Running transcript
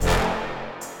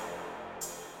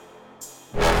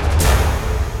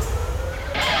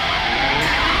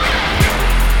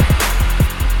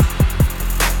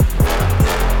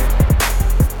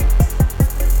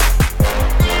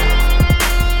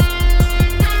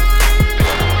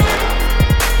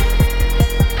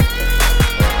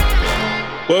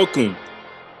Welcome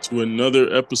to another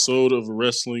episode of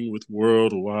Wrestling with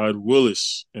WorldWide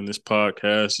Willis. And this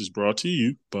podcast is brought to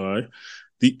you by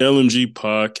the LMG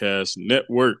Podcast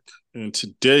Network. And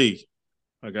today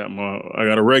I got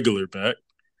a regular back.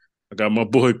 I got my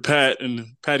boy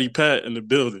Patty Pat in the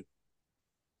building.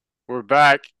 We're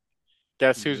back.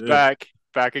 Guess who's Yeah. back?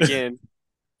 Back again.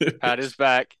 Pat is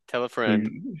back. Tell a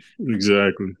friend.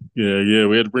 Exactly. Yeah.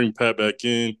 We had to bring Pat back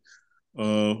in.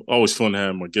 Always fun to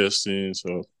have my guests in.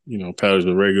 So, Pat is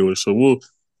a regular. So we'll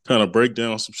kind of break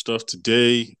down some stuff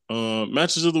today.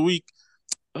 Matches of the week.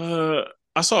 Uh,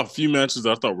 I saw a few matches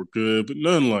that I thought were good, but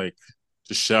none like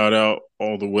to shout out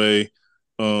all the way.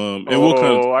 And we'll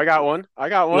kind of Oh, I got one. I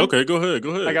got one. okay. Go ahead.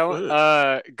 Go I ahead. got Go one.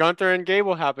 ahead. Gunther and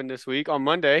Gable happened this week on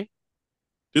Monday.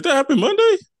 Did that happen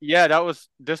Monday? Yeah, that was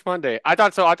this Monday. I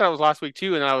thought so. I thought it was last week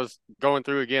too, and I was going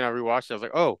through again. I rewatched it. I was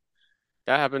like, oh,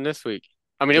 that happened this week.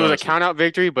 I mean, it was a Gotcha. count out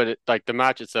victory, but like the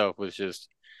match itself was just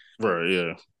Right.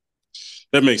 Yeah.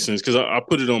 That makes sense because I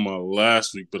put it on my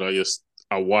last week, but I guess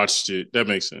I watched it. That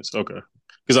makes sense. Okay.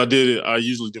 Because I did it. I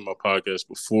usually do my podcast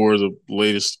before the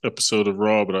latest episode of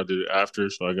Raw, but I did it after,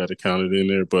 so I got to count it in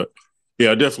there. But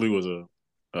yeah, it definitely was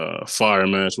a fire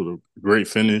match with a great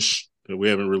finish that we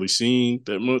haven't really seen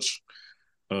that much,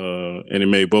 and it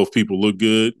made both people look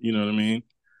good. You know what I mean?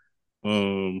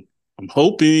 I'm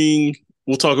hoping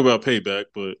we'll talk about Payback,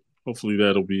 but hopefully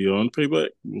that'll be on Payback.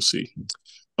 We'll see.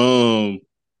 Um,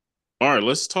 all right,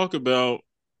 let's talk about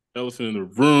Elephant in the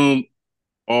Room,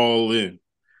 All In.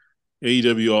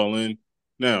 AEW All In.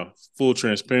 Now, full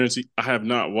transparency, I have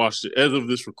not watched it. As of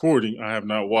this recording, I have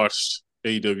not watched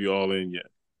AEW All In yet.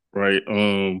 Right?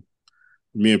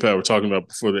 Me and Pat were talking about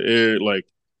before the air, like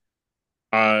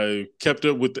I kept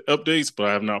up with the updates, but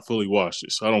I have not fully watched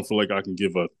it. So I don't feel like I can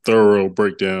give a thorough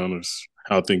breakdown of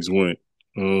how things went.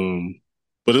 Um,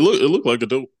 but it looked like a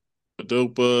dope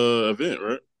event,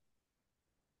 right?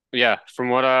 yeah. From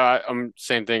what I'm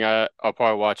same thing. I'll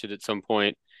probably watch it at some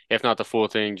point, if not the full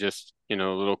thing, just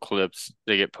little clips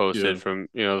they get Yeah. posted from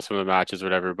some of the matches,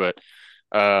 whatever. But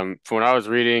from what I was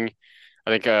reading,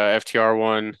 I think FTR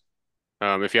won.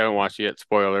 If you haven't watched it yet,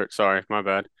 spoiler alert. Sorry, my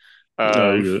bad. No,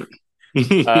 Um, you good.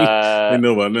 They uh,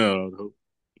 know by now.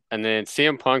 and then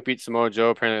CM Punk beat Samoa Joe.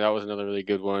 Apparently, that was another really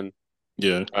good one.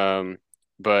 Yeah.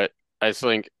 But I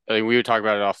think we would talk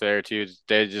about it off the air too.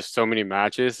 There's just so many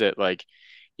matches that like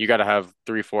you got to have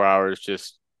 3-4 hours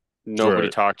just nobody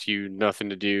Right. talk to you, nothing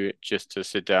to do, just to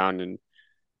sit down and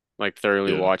like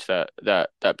thoroughly Yeah. watch that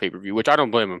pay-per-view. Which I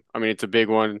don't blame them. I mean, it's a big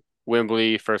one.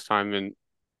 Wembley, first time in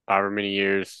however many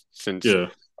years since Yeah.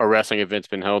 a wrestling event's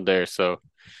been held there. So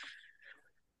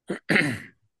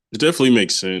It definitely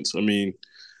makes sense. I mean,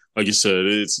 like you said,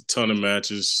 it's a ton of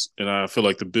matches, and I feel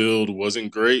like the build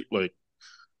wasn't great. Like,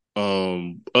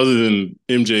 other than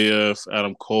MJF,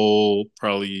 Adam Cole,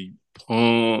 probably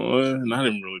not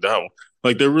even really that one.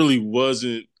 Like, there really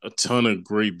wasn't a ton of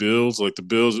great builds. Like the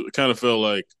builds, it kind of felt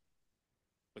like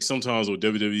sometimes with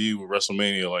WWE with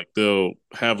WrestleMania, like they'll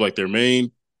have like their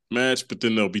main match, but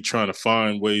then they'll be trying to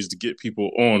find ways to get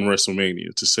people on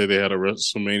WrestleMania to say they had a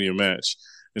WrestleMania match,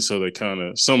 and so they kind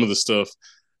of some of the stuff.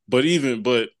 But I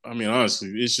mean, honestly,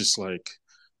 it's just like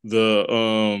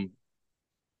the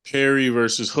Perry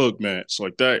versus Hook match,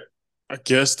 like that. I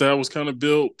guess that was kind of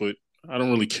built, but I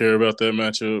don't really care about that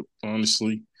matchup,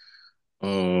 honestly.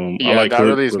 I yeah, like that Hook,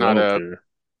 really is but I not don't a care.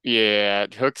 yeah.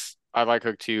 Hooks, I like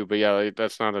Hook too, but yeah, like,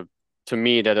 that's not a to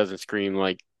me that doesn't scream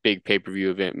like big pay-per-view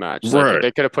event match. Like Right.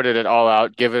 they could have put it at All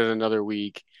Out, give it another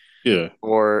week, Yeah.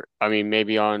 or I mean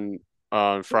maybe on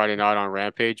Friday night on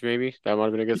Rampage, maybe that might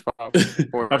have been a good spot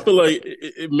for I it. feel like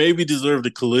it maybe deserved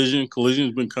a collision.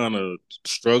 Collision's been kind of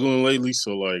struggling lately,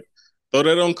 so like throw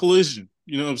that on collision.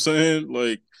 You know what I'm saying?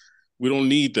 Like we don't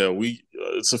need that.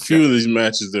 It's a Yeah. few of these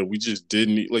matches that we just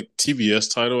didn't need. Like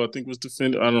TBS title, I think was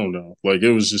defended. I don't know. Like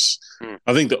it was just. Mm.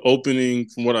 I think the opening,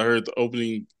 from what I heard,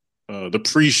 the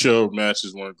pre-show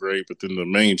matches weren't great, but then the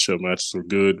main show matches were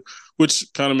good, which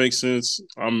kind of makes sense.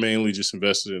 I'm mainly just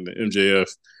invested in the MJF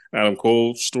Adam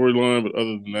Cole storyline, but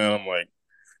other than that, I'm like,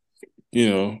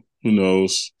 who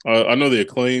knows? I know the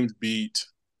acclaimed beat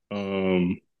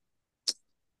um,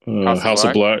 House of House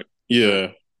of Black. Black. Yeah. Yeah,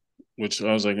 which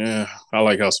I was like, I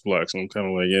like House of Black, so I'm kind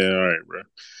of like, yeah, all right,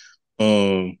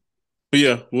 bro. But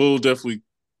yeah, we'll definitely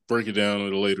break it down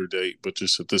at a later date. But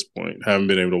just at this point, haven't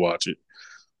been able to watch it.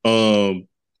 Um,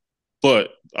 but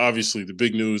obviously, the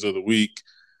big news of the week,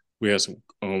 we had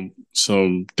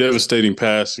some devastating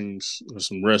passings,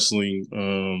 some wrestling.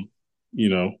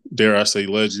 Dare I say,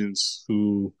 legends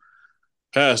who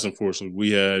passed. Unfortunately,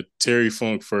 we had Terry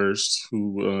Funk first,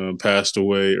 who passed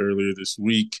away earlier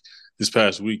this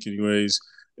past week, anyways.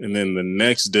 and then the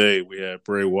next day we had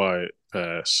Bray Wyatt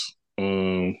pass.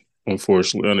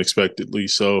 Unfortunately, unexpectedly.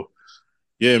 So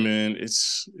yeah, man,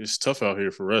 it's tough out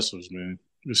here for wrestlers, man.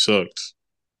 It sucks.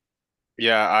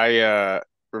 Yeah, I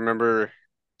remember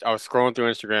I was scrolling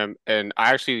through Instagram and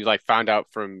I actually like found out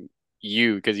from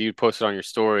you because you posted on your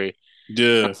story. I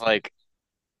Yeah, was like,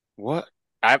 what?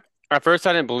 I at first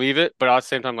I didn't believe it, but at the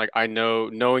same time, like I know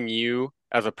knowing you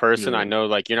as a person, I yeah, know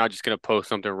like you're not just gonna post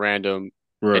something random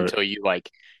right, until you like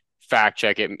fact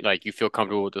check it, like you feel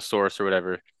comfortable with the source or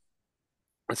whatever.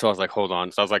 And so I was like, hold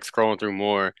on. So I was like scrolling through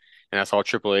more and I saw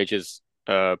Triple H's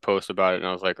post about it and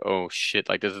I was like, oh shit,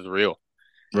 like this is real.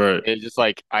 right. It's just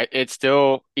like it's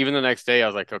still even the next day I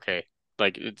was like, okay,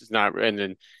 like it's not and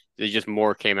then it just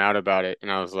more came out about it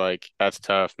and I was like, that's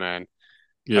tough, man.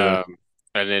 Yeah, Um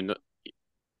and then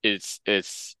it's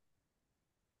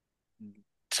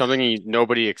something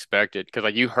nobody expected because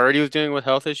like you heard he was dealing with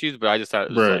health issues, but I just thought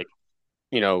it was right. like,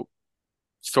 you know,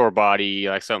 sore body,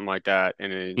 like something like that,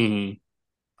 and it Hmm.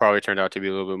 probably turned out to be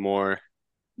a little bit more.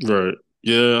 Right.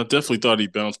 Yeah, I definitely thought he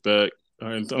bounced back.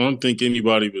 I don't think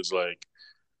anybody was like.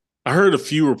 I heard a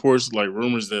few reports, like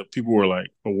rumors that people were like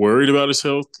worried about his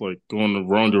health, like going the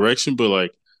wrong direction, but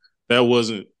like that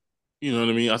wasn't, you know what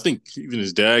I mean? I think even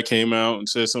his dad came out and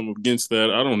said something against that.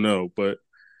 I don't know, but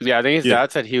Yeah, I think his yeah,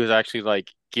 dad said he was actually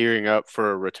like gearing up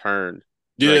for a return.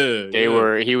 Like yeah,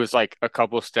 yeah, he was like a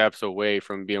couple steps away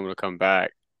from being able to come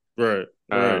back. right,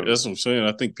 right. Um, That's what I'm saying.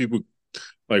 I think people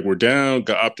like were down,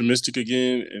 got optimistic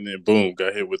again, and then boom,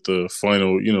 got hit with the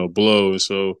final, blow. And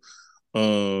so,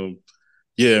 um,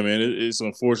 yeah, man, it's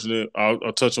unfortunate. I'll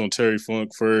touch on Terry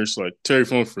Funk first. Like Terry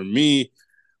Funk for me,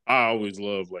 I always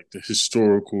love like the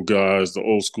historical guys, the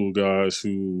old school guys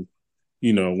who,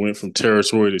 went from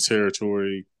territory to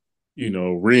territory,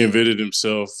 reinvented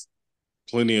himself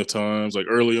plenty of times. Like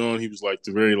early on, he was like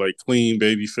the very like clean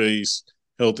baby face,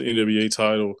 held the NWA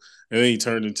title, and then he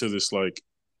turned into this like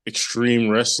extreme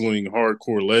wrestling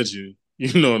hardcore legend.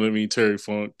 You know what I mean, Terry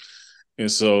Funk.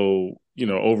 And so,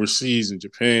 overseas in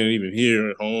Japan, even here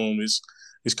at home,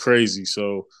 it's crazy.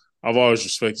 So I've always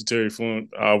respected Terry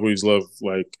Funk. I always love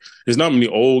like there's not many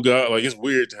old guys. Like it's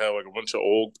weird to have like a bunch of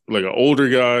like an older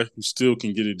guy who still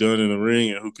can get it done in the ring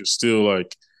and who can still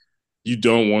like you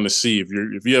don't want to see if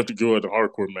you have to go at a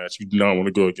hardcore match, you do not want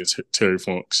to go against Terry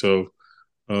Funk. So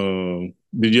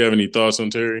did you have any thoughts on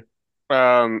Terry?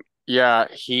 yeah,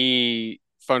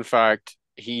 fun fact,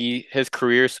 his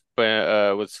career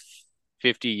was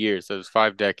 50 years. So it was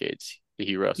 5 decades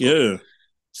he wrestled. Yeah,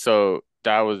 So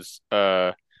that was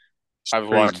it's I was crazy.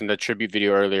 watching the tribute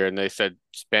video earlier and they said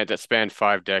spanned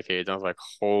 5 decades. I was like,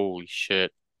 holy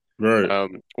shit. Right.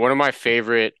 One of my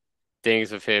favorite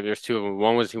things of him, there's two of them.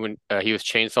 One was when he was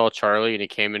Chainsaw Charlie and he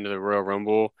came into the Royal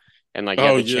Rumble and like he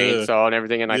had Oh the yeah. chainsaw and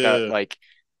everything and like that Yeah. like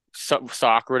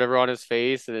sock or whatever on his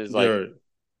face and it's like Yeah.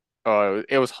 oh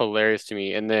it was hilarious to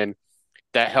me. And then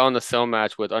that Hell in the Cell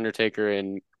match with Undertaker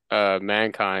and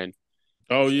Mankind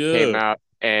Oh came yeah. out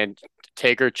and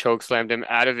Taker choke slammed him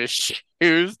out of his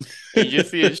shoes and you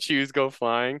just see his shoes go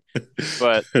flying.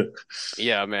 But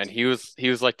yeah, man, he was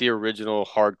like the original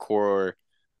hardcore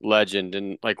legend,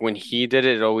 and like when he did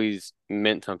it, it always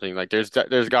meant something. Like there's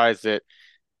guys that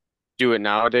do it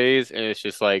nowadays, and it's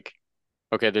just like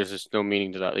okay, there's just no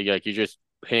meaning to that. Like you're just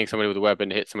hitting somebody with a weapon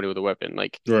to hit somebody with a weapon.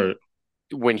 Like Right.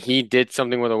 when he did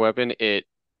something with a weapon, it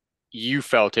you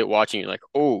felt it watching it. Like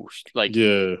oh, like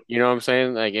Yeah. you know what I'm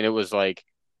saying? Like and it was like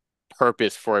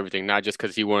purpose for everything, not just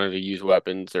because he wanted to use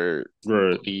weapons or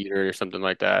Right. bleed or something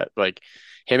like that. Like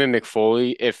him and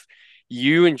McFoley, if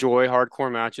you enjoy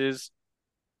hardcore matches,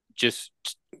 just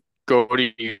go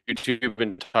to YouTube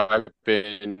and type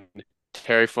in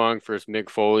Terry Funk versus Mick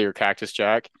Foley or Cactus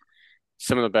Jack.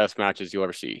 Some of the best matches you'll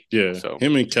ever see. Yeah. So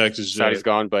Him and Cactus sad he's Jack.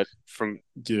 gone, but from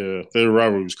Yeah. Their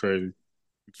rivalry was crazy.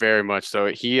 very much so.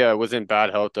 He was in bad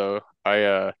health though.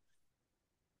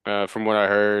 From what I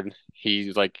heard,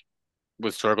 he like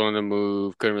was struggling to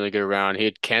move, couldn't really get around. He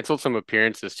had canceled some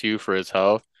appearances too for his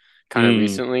health kind of Mm.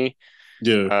 recently.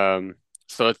 Yeah. Um,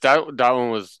 so it's that one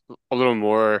was a little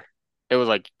more it was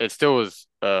like it still was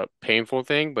a painful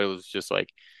thing, but it was just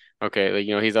like okay,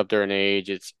 like he's up there in age.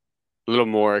 It's a little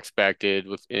more expected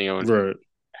with Right.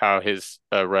 how his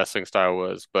wrestling style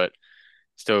was, but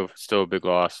still a big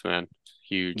loss, man.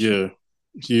 Huge. Yeah.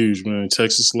 Huge, man.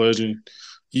 Texas legend.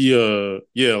 He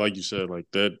yeah, like you said, like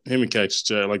that him and Cactus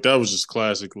Jack, like that was just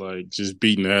classic, like just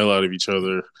beating the hell out of each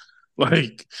other.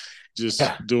 Like just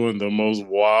Yeah. doing the most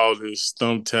wildest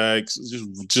thumbtacks,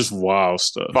 just wild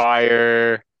stuff.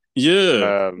 Fire,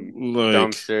 Yeah. um, Like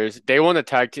dumpsters. They won the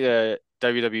tag.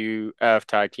 WWF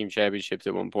Tag Team Championships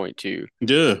at one point too.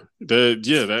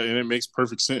 that and it makes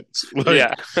perfect sense. Like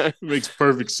Yeah. it makes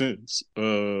perfect sense.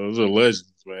 Those are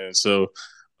legends, man. So,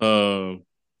 um,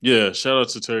 yeah, shout out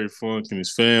to Terry Funk and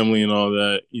his family and all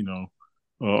that.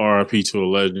 RIP to a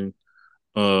legend.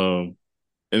 Um,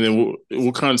 and then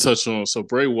we'll kind of touch on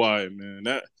Bray Wyatt, man.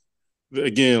 That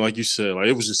again, like you said, like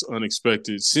it was just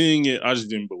unexpected. Seeing it, I just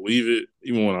didn't believe it,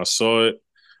 even when I saw it.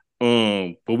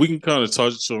 But we can kind of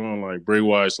touch on like Bray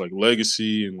Wyatt's like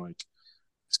legacy and like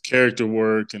his character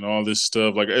work and all this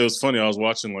stuff. Like it was funny. I was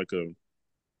watching like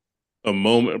a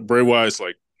moment Bray Wyatt's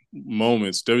like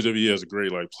moments. WWE has a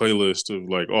great like playlist of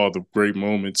like all the great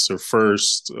moments or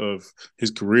first of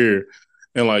his career,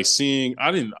 and like seeing.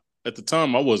 I didn't at the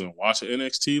time. I wasn't watching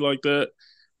NXT like that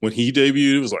when he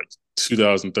debuted. It was like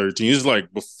 2013. It's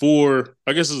like before.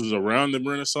 I guess it was around the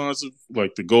renaissance of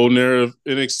like the golden era of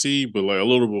NXT, but like a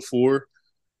little before.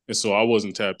 And so I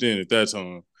wasn't tapped in at that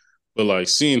time. But like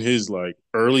seeing his like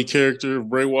early character of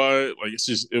Bray Wyatt, like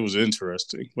it was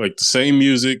interesting. Like the same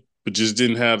music, but just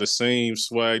didn't have the same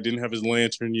swag, didn't have his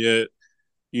lantern yet.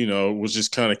 Was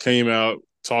just kind of came out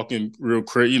talking real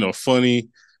crazy, funny,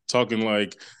 talking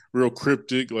like real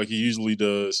cryptic, like he usually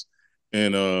does.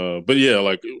 And but yeah,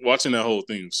 like watching that whole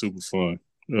thing was super fun.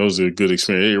 That was a good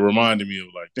experience. It reminded me of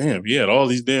like, damn, he had all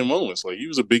these damn moments. Like he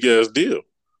was a big ass deal.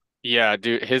 Yeah,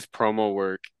 dude, his promo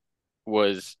work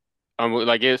was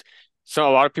like is so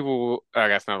a lot of people, I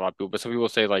guess not a lot of people, but some people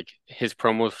say like his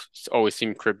promos always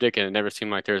seem cryptic and it never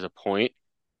seemed like there's a point,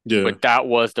 Yeah. but that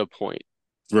was the point.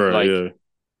 Right. Like Yeah.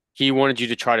 he wanted you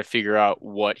to try to figure out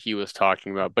what he was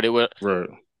talking about, but Right.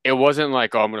 it wasn't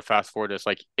like, oh, I'm gonna fast forward this.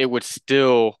 Like it would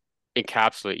still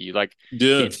encapsulate you. Like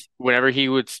Yeah. he's whenever he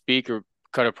would speak or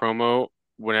cut a promo,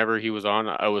 whenever he was on,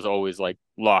 I was always like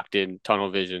locked in tunnel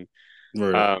vision.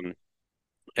 Right. Um,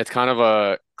 it's kind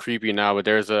of creepy now, but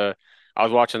I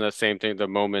was watching the same thing, the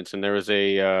moments, and there was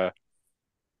a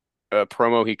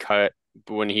promo he cut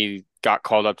when he got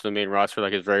called up to the main roster,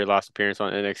 like his very last appearance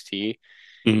on NXT,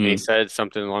 and he Hmm. said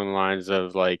something along the lines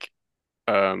of like,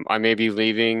 I may be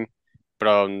leaving, but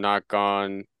I'm not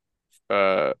gone,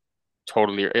 uh,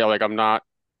 totally, yeah, like I'm not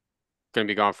gonna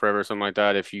be gone forever, something like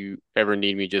that. If you ever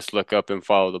need me, just look up and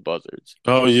follow the buzzards.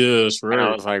 Oh yeah, that's And I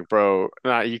right. was like, bro,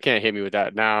 nah, you can't hit me with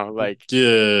that now. Like,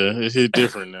 Yeah, it hit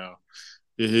different now.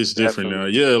 It hits different now.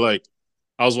 definitely, Yeah, like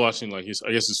I was watching like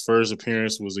I guess his first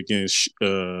appearance was against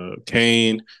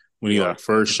Kane when he yeah. like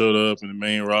first showed up in the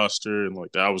main roster, and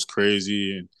like that was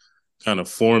crazy, and kind of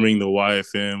forming the Wyatt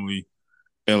family.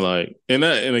 And like and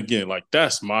again, like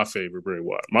that's my favorite Bray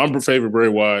Wyatt. My favorite Bray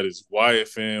Wyatt is Wyatt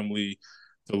family,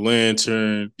 the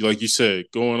lantern, like you said,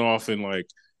 going off in like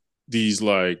these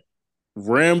like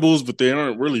rambles, but they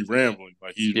aren't really rambling.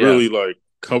 Like he's Yeah. really like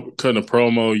cutting a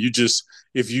promo. You just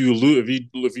if you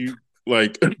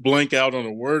like blank out on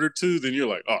a word or two, then you're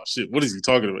like, oh shit, what is he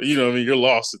talking about? You know what I mean? You're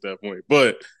lost at that point.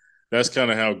 But that's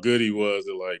kind of how good he was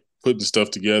at like putting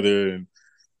stuff together. And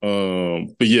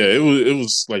but yeah, it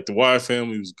was like the Wyatt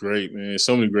family was great, man.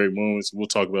 So many great moments. We'll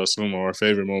talk about some of our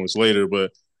favorite moments later,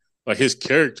 but like his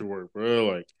character work, bro.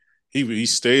 Like he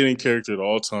stayed in character at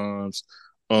all times.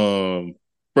 Um,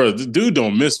 bro, the dude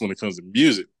don't miss when it comes to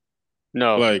music.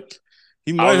 No, Like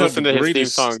he I might was have the listening to his theme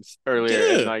greatest. songs earlier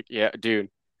and Yeah, like, yeah, dude.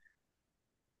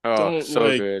 Oh, don't so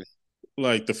good.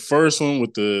 like the first one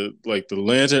with the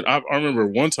lantern. I remember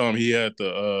one time he had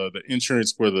the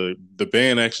entrance where the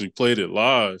band actually played it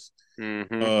live. Hmm.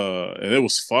 And it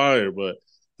was fire. But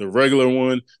the regular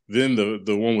one, then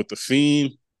the one with the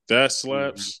Fiend, that Hmm.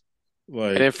 slaps.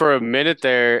 And then Like, for a minute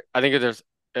there, I think it was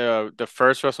the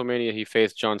first WrestleMania he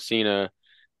faced John Cena.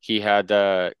 He had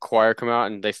the choir come out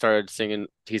and they started singing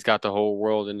 "He's Got the Whole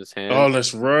World in His oh, Hands."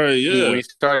 that's right. When Yeah, he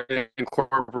started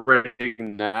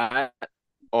incorporating that,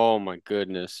 oh my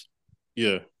goodness,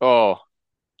 yeah, oh,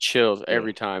 chills yeah,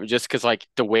 every time. Just because like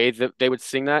the way that they would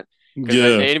sing that, because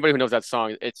yeah, anybody who knows that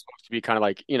song, it's supposed to be kind of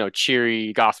like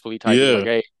cheery, gospely type music, yeah, like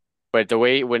hey, but the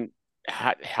way when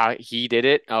how he did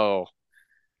it, oh,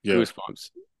 yeah.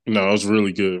 goosebumps. No, it was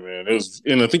really good, man. It was,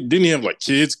 and I think didn't he have like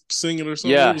kids singing or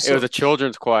something? It Yeah, was it was so, a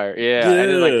children's choir. Yeah, and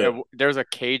then like yeah, there was a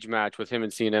cage match with him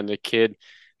and Cena and the kid.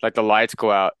 Like the lights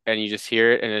go out and you just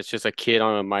hear it, and it's just a kid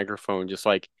on a microphone, just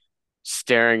like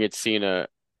staring at Cena,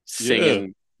 yeah,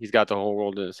 singing. He's got the whole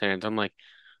world in his hands. I'm like,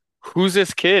 who's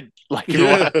this kid? Like,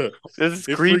 yeah. what? This is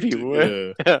It creepy. freaked, What?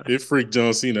 yeah, it freaked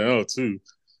John Cena out too.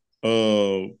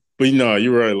 But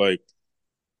you're right. Like,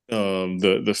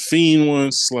 the Fiend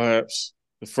one slaps.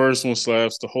 The first one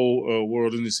slaps. The whole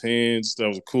world in his hands. That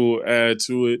was a cool add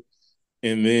to it.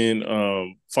 And then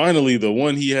finally, the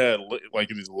one he had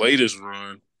like in his latest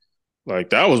run, Like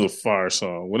that was a fire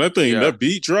song. When Yeah. that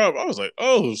beat dropped, I was like,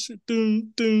 oh shit,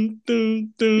 doom, doom,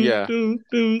 doom, doom, Yeah. doom,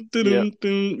 doom, Yep. doom,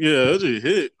 doom. Yeah, that just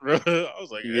hit, bro. I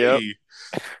was like, Yep.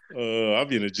 hey, I'll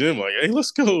be in the gym, like, hey,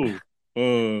 let's go.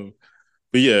 Um,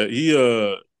 but yeah, he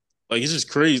like it's just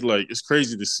crazy. Like it's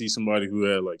crazy to see somebody who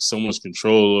had like so much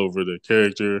control over the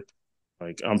character.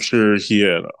 Like I'm sure he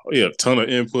had a ton of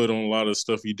input on a lot of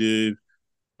stuff he did,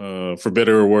 for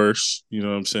better or worse. You know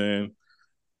what I'm saying?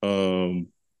 Um,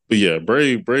 but yeah,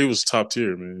 Bray was top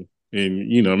tier, man.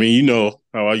 And I mean, you know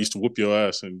how I used to whoop your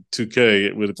ass in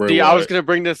 2K with Bray See, I was Wyatt. gonna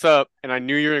bring this up, and I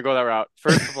knew you were gonna go that route.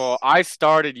 First of all, I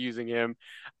started using him.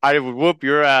 I would whoop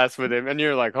your ass with him, and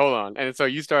you're like, "Hold on." And so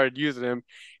you started using him,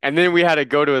 and then we had to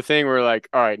go to a thing where like,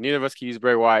 all right, neither of us could use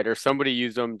Bray Wyatt, or somebody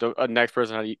used him. The next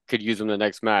person could use him the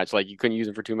next match. Like you couldn't use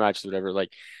him for two matches, or whatever.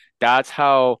 Like that's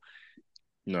how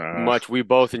Nah, much we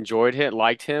both enjoyed him,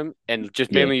 liked him, and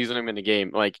just yeah, mainly using him in the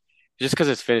game. Like just because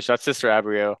it's finished, that's Sister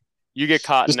Abigail. You get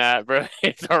caught in just that, bro.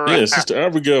 It's a yeah. wrap. Sister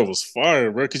Abigail was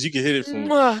fire, bro. Because you could hit it from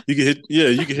Mwah. you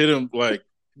could hit him like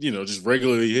just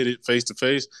regularly hit it face to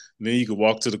face, and then you could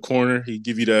walk to the corner. He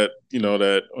give you that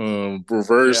that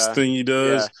reverse Yeah, thing he yeah.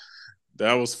 does.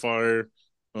 That was fire.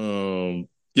 Um,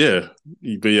 yeah,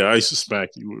 but yeah, I used to smack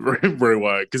you with Bray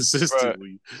Wyatt But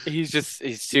consistently.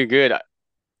 he's too good.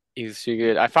 He's too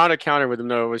good. I found a counter with him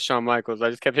though with Shawn Michaels. I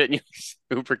just kept hitting you with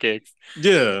super kicks.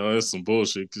 Yeah, that's some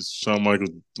bullshit because Shawn Michaels,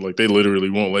 like, they literally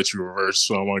won't let you reverse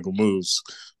Shawn Michael moves,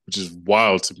 which is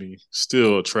wild to me.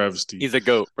 Still a travesty. He's a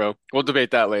goat, bro. We'll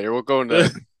debate that later. We'll go into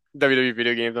WWE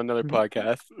video games on another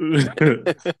podcast.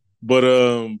 But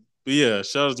yeah,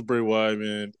 shout out to Bray Wyatt,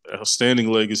 man. Outstanding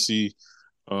legacy.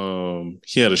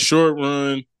 He had a short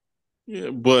run, yeah,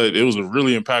 but it was a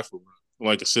really impactful run.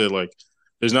 Like I said, like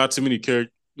there's not too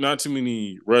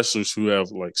many wrestlers who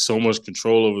have like so much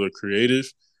control over the creative,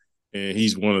 and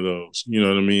he's one of those. You know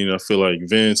what I mean? I feel like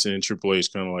Vince and Triple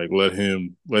H kind of like let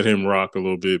him rock a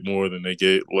little bit more than they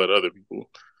let other people,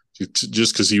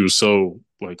 just because he was so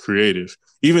like creative.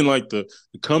 Even like the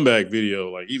comeback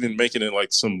video, like even making it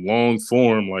like some long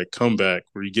form like comeback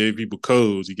where he gave people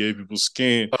codes, he gave people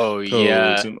scan Oh codes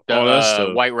yeah, and the all that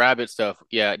stuff. White Rabbit stuff.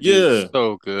 Yeah, dude, Yeah,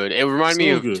 so good. It reminded me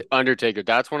so of good. Undertaker.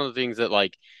 That's one of the things that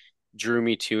like drew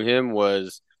me to him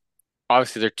was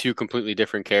obviously they're two completely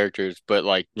different characters, but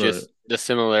like Right, just the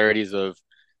similarities of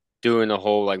doing the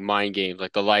whole like mind games,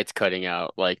 like the lights cutting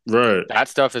out, like right, that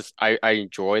stuff is I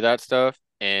enjoy that stuff,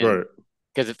 and right.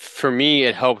 because for me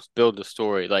it helps build the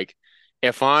story. Like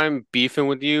if I'm beefing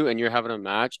with you and you're having a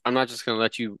match, I'm not just gonna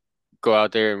let you go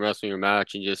out there and wrestle your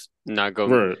match and just not go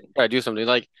Right, try to do something.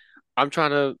 Like I'm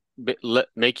trying to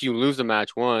make you lose the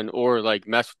match one or like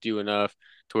mess with you enough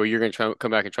to where you're gonna try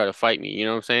come back and try to fight me. You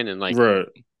know what I'm saying? And like right.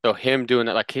 so him doing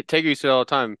that, like Taker used to do it all the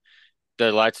time.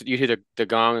 The lights, you hit the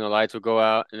gong and the lights would go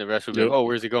out, and the rest would be like, Yep. "Oh,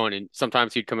 where's he going?" And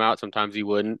sometimes he'd come out, sometimes he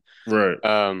wouldn't. Right.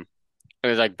 Um, it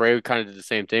was like Bray kind of did the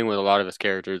same thing with a lot of his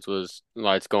characters. Was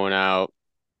lights going out,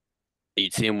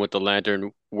 you'd see him with the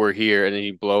lantern, "We're here," and then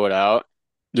he'd blow it out.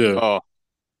 Yeah. Oh,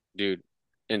 dude,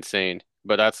 insane.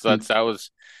 But that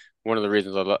was one of the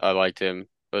reasons I liked him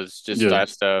was just Yeah. that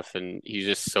stuff, and he's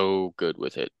just so good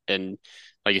with it. And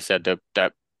like you said,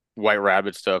 that White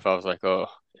Rabbit stuff, I was like, oh,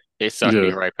 it sucked me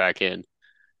Yeah. right back in.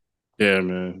 Yeah,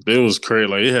 man. It was crazy.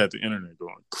 Like it had the internet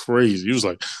going crazy. It was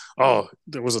like, oh,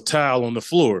 there was a towel on the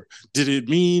floor. Did it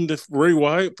mean that Bray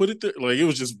Wyatt put it there? Like it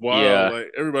was just wild. Yeah. Like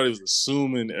everybody was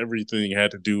assuming everything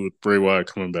had to do with Bray Wyatt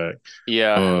coming back.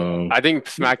 Yeah, Um, I think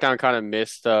SmackDown kind of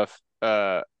missed stuff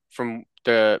from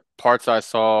the parts I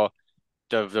saw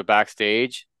of the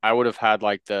backstage. I would have had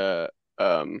like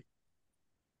um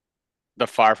the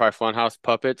Firefly Funhouse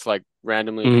puppets like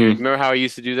randomly appear. mhm. Remember how he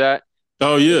used to do that?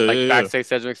 Oh yeah, Like yeah, yeah. backstage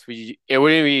segments, it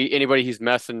wouldn't be anybody he's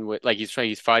messing with, like he's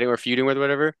fighting or feuding with,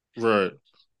 whatever. Right.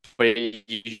 But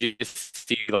you just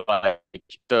see like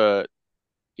the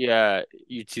yeah,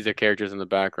 you'd see the characters in the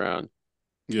background.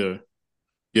 Yeah.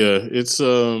 Yeah.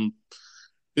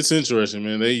 It's interesting,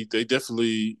 man. They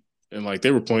definitely and like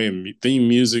they were playing theme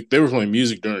music. They were playing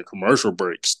music during commercial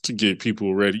breaks to get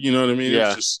people ready. You know what I mean? It was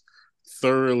Yeah, just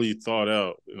thoroughly thought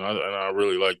out, and I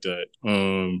really like that.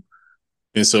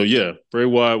 And so yeah, Bray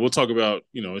Wyatt. We'll talk about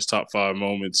his top five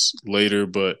moments later,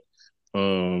 but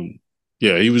um,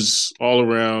 yeah, he was all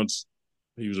around.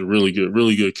 He was a really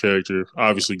good character.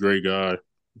 Obviously, great guy.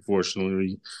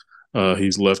 Unfortunately,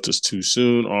 he's left us too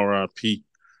soon. R.I.P.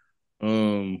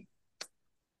 Um,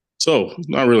 so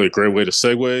not really a great way to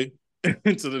segue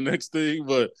into the next thing,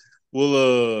 but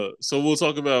we'll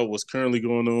talk about what's currently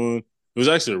going on. It was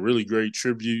actually a really great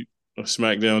tribute of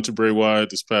SmackDown to Bray Wyatt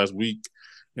this past week.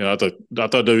 I thought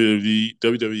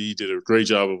WWE did a great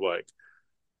job of like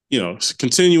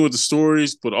continue with the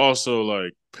stories, but also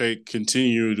like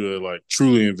continue to like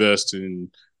truly invest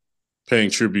in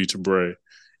paying tribute to Bray,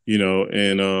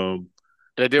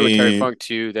 They did with Terry and Funk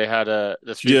too. They had the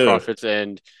Street yeah, Profits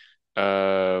and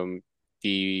um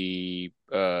the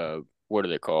what are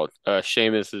they called?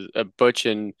 Sheamus is Butch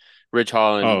and Rich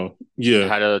Holland oh yeah,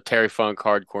 had a Terry Funk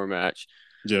hardcore match,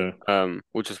 yeah,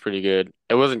 which was pretty good.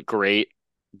 It wasn't great,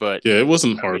 but yeah. It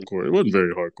wasn't I mean, hardcore. It wasn't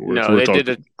very hardcore. If no, we're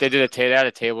talking, they had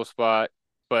a table spot,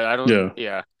 but I don't, yeah,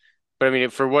 yeah. But I mean,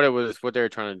 for what it was, what they were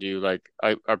trying to do, like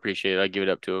I appreciate it. I give it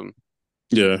up to them.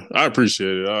 yeah, I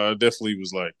appreciate it. I definitely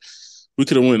was like, we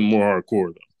could have went more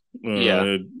hardcore though. Yeah,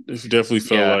 It definitely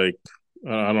felt yeah, like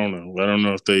I don't know. I don't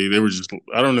know if they were just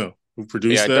I don't know who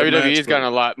produced yeah. that match, WWE's but gotten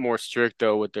a lot more strict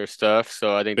though with their stuff,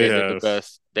 so I think they they did the have.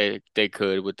 best they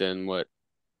could within what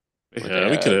they Yeah,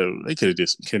 had. they could have did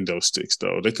some kendo sticks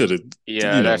though. They could have, you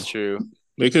Yeah, know, that's true.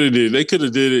 they could have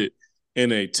did it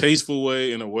in a tasteful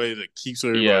way, in a way that keeps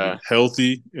everybody Yeah,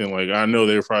 healthy. And like I know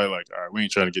they're probably like, all right, we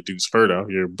ain't trying to get dudes hurt out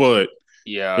here, but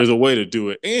yeah. there's a way to do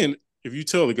it. And if you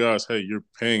tell the guys, hey, you're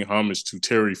paying homage to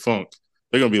Terry Funk,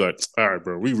 they're gonna be like, all right,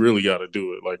 bro, we really got to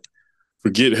do it. Like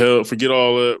forget help, forget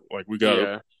all that. Like we got to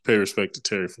Yeah. pay respect to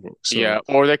Terry Funk. So, Yeah,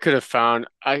 or they could have found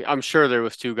I'm sure there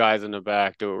was two guys in the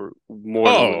back that were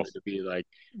more than oh willing to be like,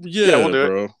 yeah, we'll yeah, do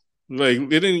it. bro. Like it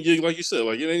didn't like you said,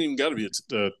 like it ain't even got to be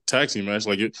a taxi match.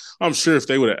 I'm sure if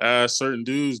they would have asked certain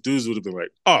dudes would have been like,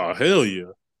 "Oh hell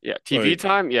yeah!" Yeah, TV Like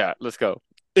time? Yeah, let's go.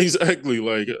 exactly,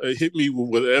 like hit me with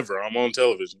whatever. I'm on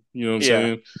television. You know what I'm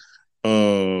Yeah.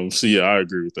 saying? So yeah, I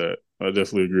agree with that. I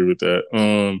definitely agree with that.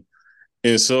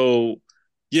 And so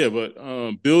yeah, but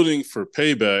building for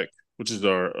Payback, which is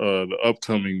our the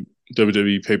upcoming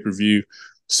WWE pay per view.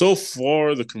 So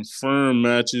far, the confirmed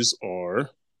matches are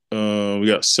we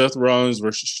got Seth Rollins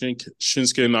versus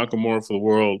Shinsuke Nakamura for the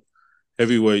World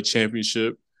Heavyweight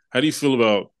Championship. How do you feel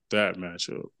about that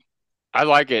matchup? I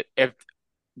like it. If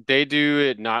they do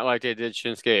it not like they did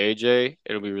Shinsuke AJ,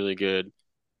 it'll be really good.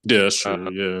 Yeah, that's Uh, true.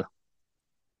 Yeah,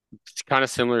 it's kind of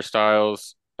similar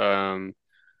styles.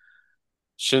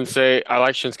 Shinsuke, I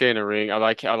like Shinsuke in the ring. I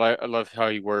love how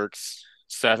he works.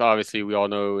 Seth, obviously, we all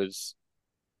know is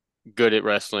good at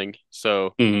wrestling.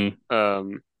 So, hmm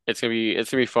it's gonna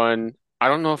be fun. I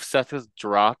don't know if Seth has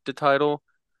dropped the title,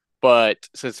 but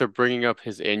since they're bringing up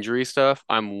his injury stuff,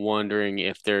 I'm wondering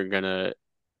if they're gonna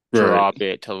right, drop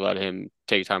it to let him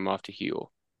take time off to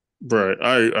heal. right.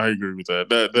 I agree with that.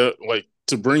 That like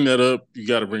to bring that up, you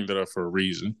got to bring that up for a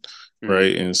reason, Hmm.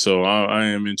 right? And so I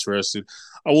am interested.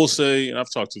 I will say, and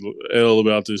I've talked to L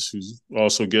about this, who's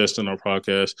also a guest on our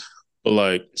podcast, but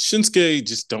like Shinsuke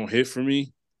just don't hit for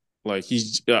me. Like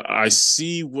I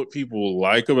see what people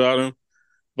like about him,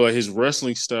 but his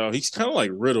wrestling style, he's kind of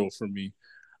like Riddle for me.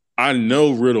 I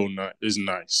know Riddle not, is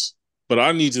nice, but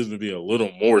I need him to be a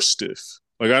little more stiff.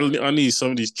 Like I need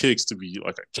some of these kicks to be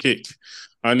like a kick.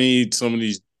 I need some of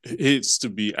these hits to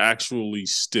be actually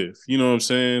stiff. You know what I'm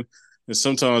saying? And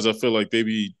sometimes I feel like they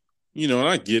be, and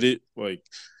I get it. Like,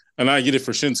 and I get it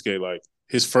for Shinsuke. Like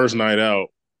his first night out,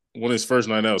 one of his first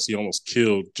night outs, he almost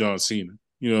killed John Cena.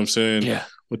 You know what I'm saying? Yeah,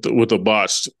 With the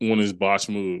botched one of his botched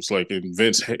moves, like and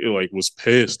Vince like was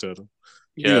pissed at him.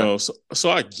 yeah, So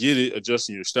I get it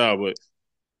adjusting your style, but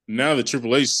now that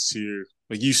Triple H is here,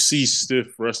 like you see stiff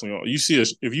wrestling. You see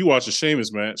if you watch a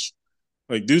Sheamus match,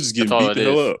 like dudes is that's getting all beat it the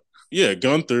hell is. up. Yeah,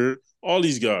 Gunther, all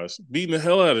these guys beating the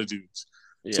hell out of dudes.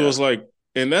 So Yeah, it's like,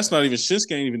 and that's not even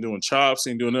Shinsuke ain't even doing chops,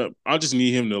 ain't doing that. I just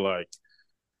need him to like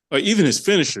even his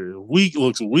finisher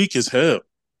looks weak as hell.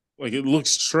 Like it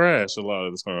looks trash a lot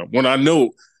of the time. When I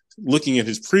know, looking at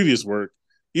his previous work,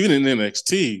 even in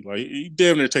NXT, like he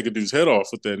damn near take a dude's head off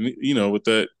with that, with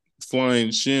that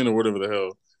flying shin or whatever the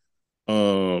hell.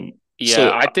 yeah.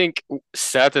 So I think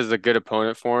Seth is a good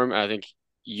opponent for him. I think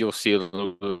you'll see a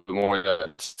little bit more of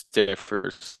that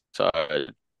stiffer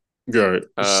side. right,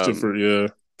 Um, stiffer, yeah,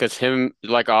 because him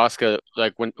like Oscar,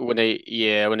 like when they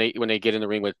get in the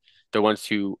ring with the ones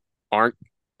who aren't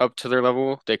up to their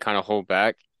level, they kind of hold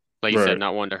back. Like you said, right,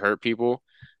 not wanting to hurt people.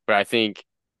 But I think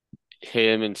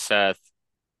him and Seth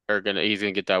he's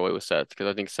gonna get that way with Seth because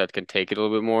I think Seth can take it a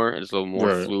little bit more and it's a little more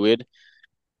right, fluid.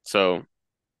 So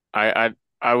I I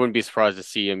I wouldn't be surprised to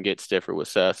see him get stiffer with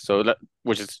Seth. So that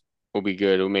which is will be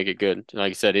good. It'll make it good.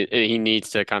 Like I said, he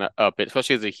needs to kind of up it,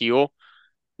 especially as a heel.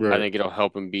 I right. think it'll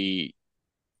help him be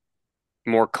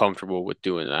more comfortable with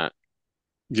doing that.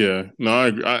 Yeah, no, I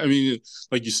agree. I mean,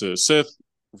 like you said, Seth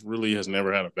really has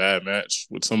never had a bad match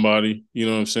with somebody. You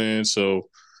know what I'm saying? So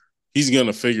he's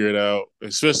gonna figure it out,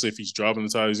 especially if he's dropping the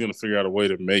title. He's gonna figure out a way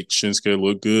to make Shinsuke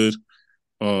look good.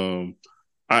 Um,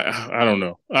 I don't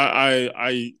know.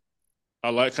 I I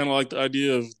like kind of like the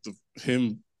idea of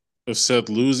him of Seth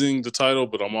losing the title,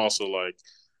 but I'm also like,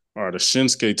 all right, a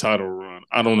Shinsuke title run.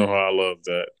 I don't know how I love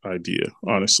that idea,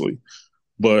 honestly,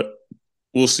 but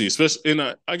we'll see. Especially,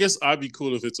 and I guess I'd be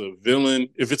cool if it's a villain.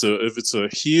 If it's a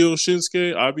heel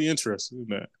Shinsuke, I'd be interested in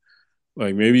that.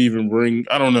 Like maybe even bring.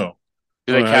 I don't know.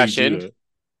 Do I don't they know how you cash do in? that,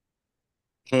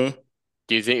 huh?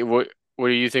 Do you think what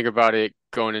do you think about it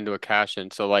going into a cash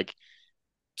in? So like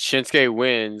Shinsuke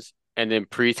wins and then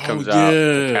Priest Oh comes out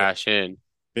to yeah, cash in.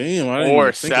 damn! I didn't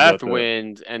Or even think Seth about that.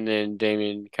 wins and then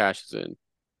Damien cashes in.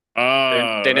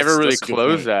 They Ah, never really that's a good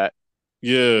close point. that,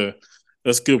 Yeah,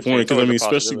 that's a good which point it's because I always a mean,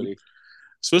 possibility.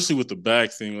 especially with the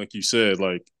back thing, like you said,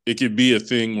 like it could be a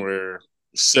thing where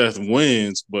Seth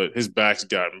wins, but his back's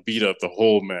gotten beat up the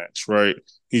whole match, right?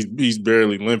 He's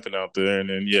barely limping out there, and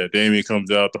then yeah, Damien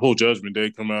comes out. The whole Judgment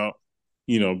Day come out,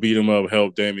 beat him up,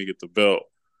 help Damien get the belt.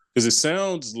 Because it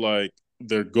sounds like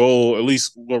their goal, at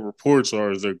least what reports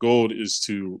are, is their goal is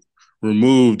to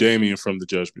remove Damien from the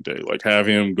Judgment Day, like have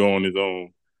him go on his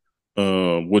own.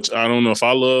 Which I don't know if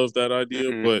I love that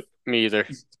idea, Mm-mm, but me either.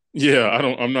 yeah, I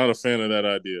don't. I'm not a fan of that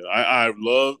idea. I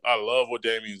love what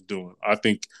Damien's doing. I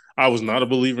think I was not a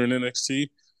believer in NXT.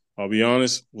 I'll be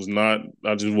honest, was not.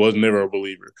 I just was never a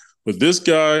believer. But this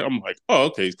guy, I'm like, oh,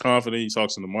 okay, he's confident. He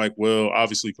talks in the mic well.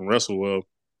 Obviously, can wrestle well.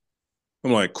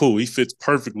 I'm like, cool. He fits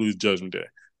perfectly with Judgment Day.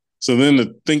 So then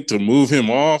to think to move him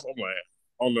off, I'm like,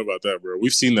 I don't know about that, bro.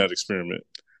 We've seen that experiment.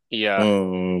 Yeah.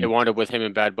 It Um, wound up with him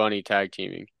and Bad Bunny tag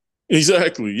teaming.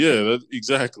 exactly. Yeah,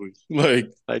 exactly.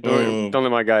 Like, Like um, don't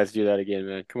let my guys do that again,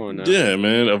 man. Come on now. yeah,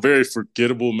 man, a very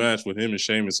forgettable match with him and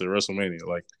Sheamus at WrestleMania.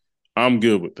 Like, I'm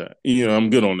good with that. I'm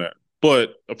good on that.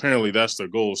 But apparently, that's their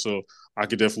goal. So I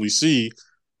could definitely see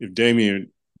if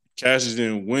Damian cashes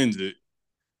in and wins it,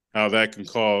 how that can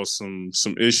cause some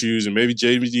issues, and maybe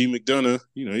JBD McDonough,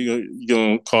 you're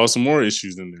gonna cause some more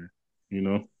issues in there. You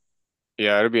know?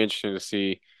 Yeah, it'll be interesting to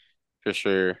see for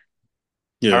sure.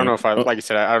 I don't Yeah, know if I like you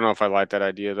said, I don't know if I like that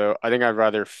idea though. I think I'd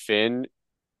rather Finn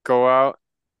go out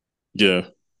yeah.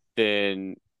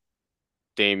 than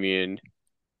Damien.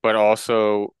 But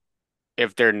also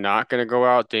if they're not gonna go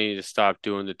out, they need to stop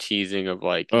doing the teasing of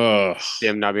like Uh,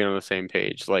 them not being on the same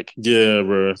page. Like yeah,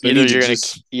 bro. They either need to you're gonna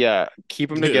just yeah, keep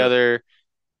them yeah, together,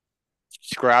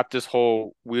 scrap this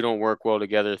whole we don't work well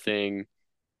together thing.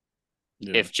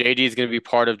 yeah, If JD is gonna be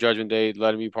part of Judgment Day,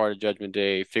 let him be part of Judgment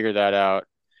Day. Figure that out.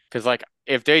 Because like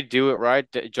if they do it right,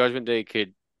 Judgment Day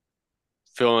could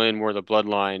fill in where the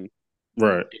bloodline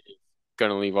right. is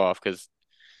gonna leave off because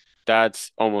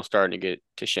that's almost starting to get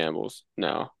to shambles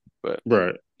now. But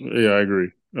Right. Yeah, I agree.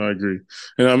 I agree.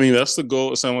 And I mean, that's the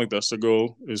goal. It sounds like that's the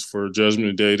goal is for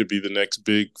Judgment Day to be the next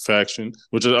big faction,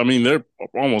 which I mean, they're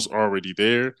almost already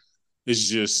there. It's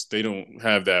just they don't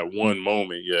have that one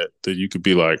moment yet that you could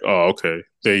be like, oh, okay,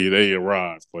 they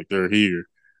arrived, like they're here.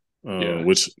 yeah.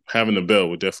 Which having the belt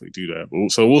would definitely do that.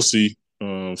 So we'll see.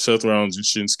 Seth Rollins and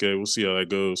Shinsuke, we'll see how that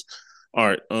goes. All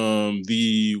right.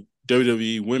 The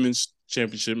WWE Women's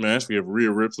Championship match. We have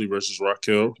Rhea Ripley versus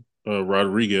Raquel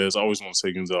Rodriguez. I always want to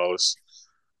say Gonzalez.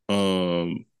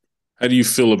 Um, how do you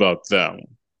feel about that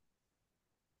one?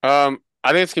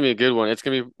 I think it's gonna be a good one. It's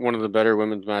gonna be one of the better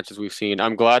women's matches we've seen.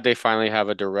 I'm glad they finally have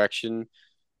a direction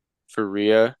for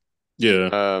Rhea.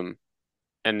 Yeah, Um,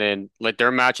 and then like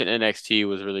their match in NXT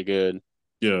was really good.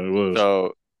 yeah, it was.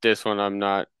 So this one,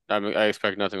 I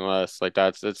expect nothing less. Like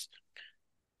that's.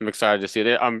 I'm excited to see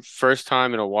it. I'm first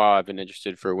time in a while I've been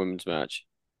interested for a women's match.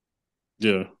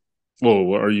 Yeah. Whoa,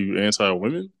 what, are you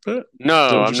anti-women, Pat? Is that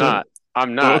No, what you're I'm saying? not.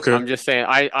 I'm Oh, not. okay. I'm just saying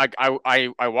I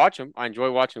watch them. I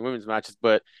enjoy watching women's matches,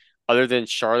 but other than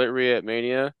Charlotte Rhea at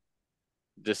Mania,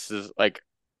 this is like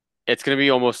it's gonna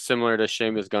be almost similar to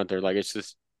Sheamus Gunther. Like it's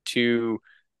just two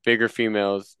bigger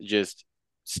females, just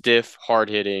stiff, hard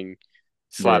hitting,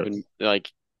 Right. slapping.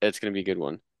 Like it's gonna be a good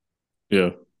one.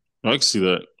 Yeah. I can see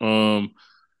that.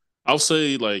 I'll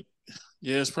say like,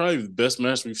 yeah, it's probably the best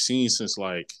match we've seen since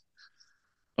like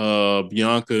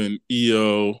Bianca and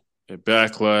Io at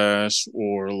Backlash,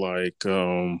 or like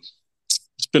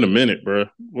it's been a minute, bro.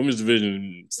 Women's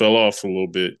division fell off a little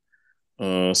bit.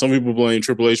 Some people blame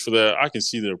Triple H for that. I can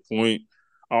see their point.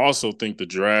 I also think the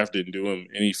draft didn't do him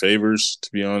any favors,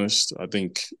 to be honest. I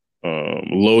think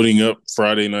loading up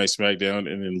Friday Night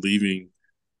SmackDown and then leaving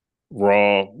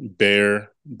Raw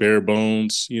bare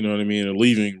bones, you know what I mean, and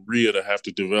leaving Rhea to have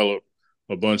to develop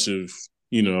a bunch of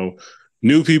you know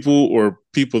new people, or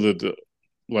people that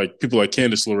like people like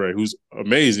Candice LeRae, who's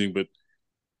amazing, but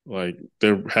like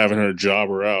they're having her job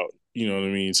her out, you know what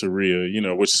I mean, to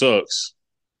Rhea, which sucks.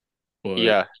 But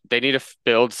Yeah, they need to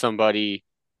build somebody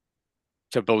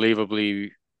to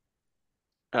believably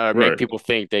make Right. people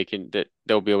think that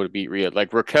they'll be able to beat Rhea.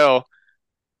 Like Raquel,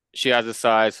 she has the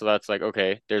size, so that's like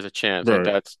okay, there's a chance. Like Right.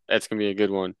 that's gonna be a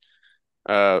good one.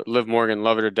 Liv Morgan,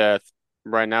 love her to death.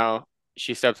 Right now,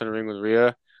 she steps in the ring with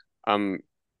Rhea. I'm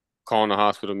calling the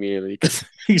hospital immediately because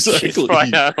she's flying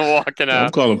Exactly. out and walking I'm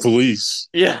out. calling police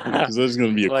Yeah, because there's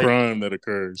going to be a like crime that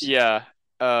occurs. yeah.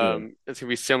 Yeah. It's gonna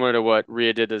be similar to what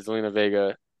Rhea did to Zelina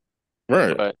Vega,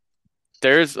 Right. but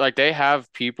there's like they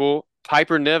have people.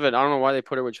 Piper Niven, I don't know why they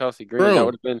put her with Chelsea Green. That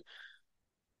would Bro, have been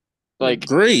like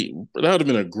great. That would have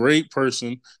been a great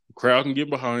person. The crowd can get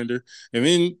behind her. And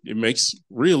then it makes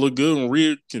Rhea look good when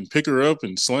Rhea can pick her up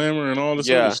and slam her and all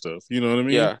this other yeah, stuff. You know what I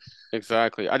mean? yeah,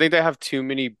 exactly. I think they have too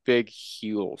many big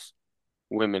heels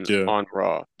women Yeah. on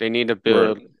Raw. They need to Right.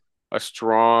 build a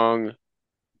strong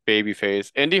baby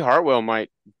face. Indy Hartwell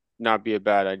might not be a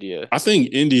bad idea. I think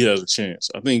Indy has a chance.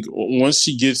 I think once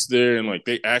she gets there and like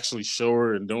they actually show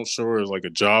her and don't show her as like a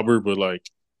jobber, but like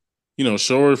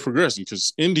show her progressing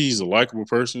because Indy's a likable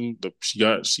person. She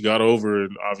got over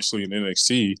and obviously in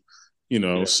NXT,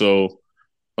 Yeah. So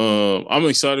I'm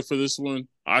excited for this one.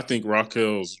 I think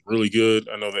Raquel's really good.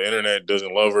 I know the internet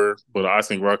doesn't love her, but I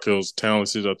think Raquel's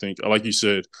talented. I think, like you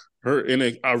said,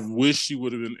 I wish she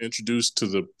would have been introduced to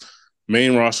the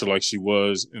main roster like she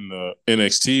was in the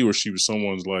NXT, where she was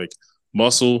someone's like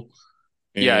muscle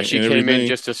Yeah, and she came in everything.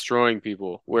 just destroying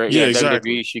people. Where Yeah, yeah,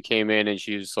 exactly. WWE she came in and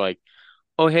she was like,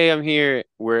 "Oh, hey, I'm here."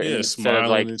 Where Yeah, instead of smiling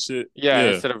like and shit. yeah, Yeah,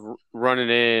 instead of running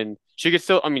in, she could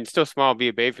still I mean still smile, be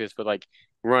a babyface, but like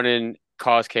run in,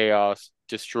 cause chaos,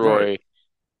 right. destroy,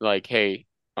 like, "Hey,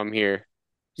 I'm here.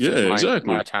 This Yeah, is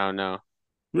my exactly. town now."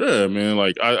 Yeah, man.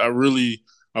 Like I really,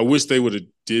 I wish they would have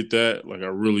did that. Like I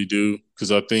really do,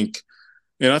 because I think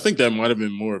that might have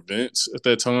been more Vince at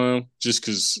that time, just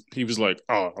because he was like,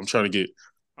 "Oh, I'm trying to get."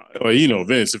 Like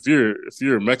Vince, if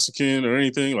you're a Mexican or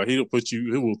anything, like he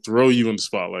will throw you in the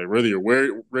spotlight, whether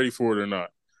you're ready for it or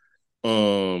not.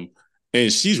 Um,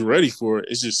 and she's ready for it.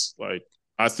 It's just like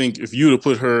I think if you would have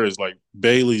put her as like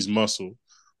Bailey's muscle,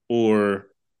 or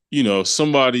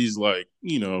somebody's like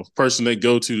person they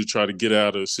go to try to get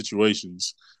out of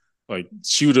situations, like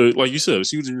she would have, like you said,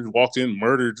 she would have just walked in,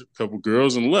 murdered a couple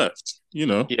girls, and left.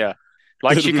 Yeah.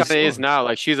 Like It'd have she been kind of is fun. now.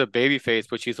 Like she's a babyface,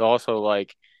 but she's also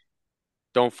like,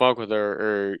 don't fuck with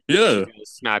her or she's Yeah, gonna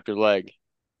snap your leg.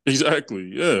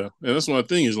 exactly. Yeah, and that's my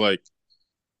thing is like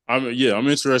I'm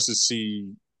interested to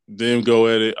see them go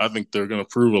at it. I think they're gonna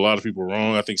prove a lot of people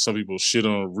wrong. I think some people shit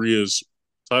on Rhea's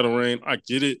title reign. I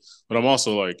get it, but I'm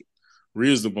also like,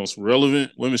 Rhea's the most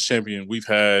relevant women's champion we've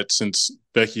had since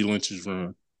Becky Lynch's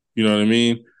run. You know what I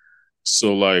mean?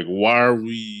 So like, why are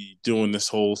we doing this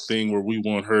whole thing where we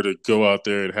want her to go out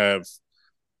there and have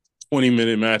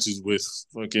 20-minute matches with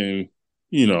fucking,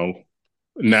 you know,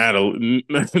 Natalie,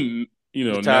 Natalia,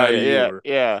 Natty, yeah, or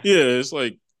yeah. yeah, it's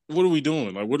like, what are we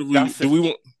doing? Like, what do we That's do? the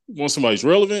We want somebody's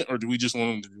relevant, or do we just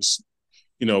want them to just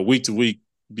week to week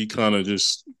be kind of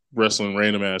just wrestling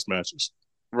random ass matches?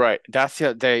 right. That's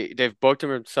it. They've booked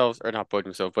themselves or not booked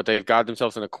themselves, but they've got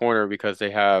themselves in a corner because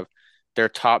they have their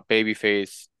top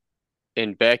babyface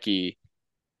in Becky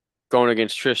going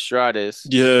against Trish Stratus,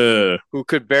 Yeah, who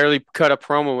could barely cut a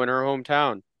promo in her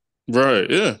hometown. right.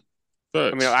 Yeah,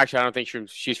 I mean, facts. actually, I don't think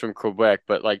she's from Quebec,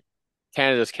 but like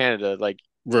Canada's Canada. Like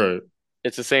Right,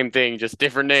 it's the same thing, just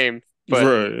different name. But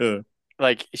right. Yeah,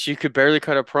 like she could barely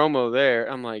cut a promo there.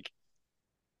 I'm like,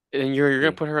 and you're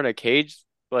gonna yeah, put her in a cage?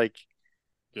 Like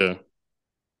yeah.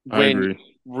 I when agree.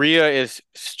 Rhea is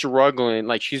struggling,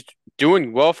 like she's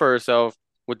doing well for herself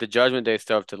with the Judgment Day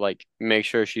stuff to like make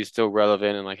sure she's still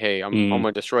relevant and like, hey, I'm Mm,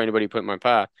 gonna destroy anybody put in my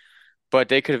path. But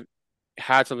they could have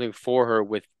had something for her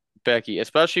with Becky,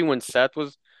 especially when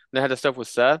they had the stuff with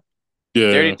Seth.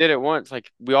 They already yeah, did it once.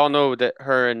 Like we all know that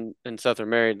her and Seth are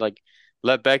married. Like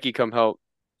let Becky come help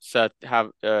Seth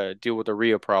have deal with the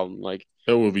Rhea problem. Like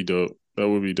that would be dope. That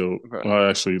would be dope. bro, I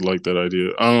actually like that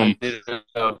idea. I need to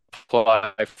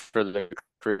apply for the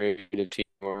creative team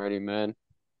already, man.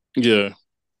 Yeah,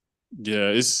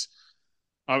 yeah.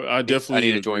 I I need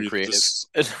definitely to join agree that creative. this,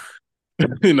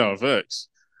 facts.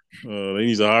 They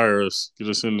need to hire us, get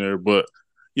us in there. But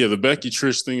yeah, the Becky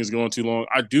Trish thing is going too long.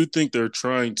 I do think they're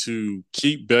trying to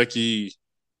keep Becky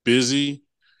busy,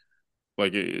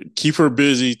 like keep her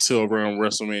busy till around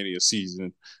WrestleMania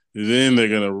season. Then they're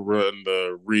gonna run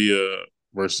the Rhea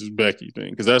versus Becky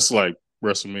thing because that's like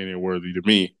WrestleMania worthy to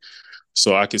me.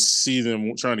 So I could see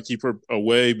them trying to keep her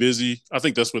away busy. I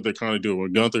think that's what they're kind of doing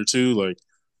with Gunther too. Like,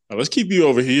 let's keep you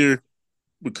over here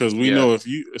because we Yeah. know if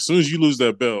you as soon as you lose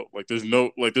that belt, there's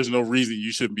no reason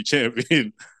you shouldn't be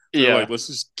champion. So they're like, Yeah. let's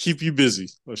just keep you busy.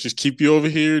 Let's just keep you over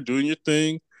here doing your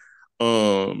thing.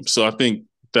 So I think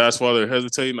that's why they're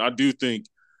hesitating. I do think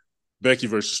Becky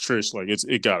versus Trish, like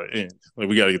it gotta end. Like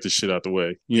we gotta get this shit out the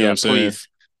way. You know what Yeah, I'm saying?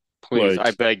 please, I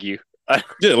Like, beg you.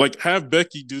 yeah, like have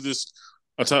Becky do this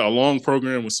a long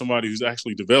program with somebody who's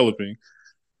actually developing.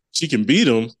 She can beat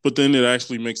them, but then it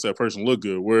actually makes that person look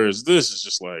good. Whereas this is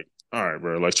just like, all right,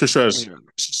 bro. Like Trish Stratus, Yeah.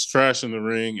 she's trash in the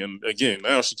ring, and again,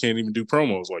 now she can't even do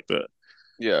promos like that.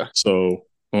 Yeah. So,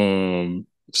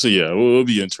 so yeah, it'll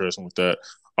be interesting with that.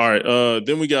 All right,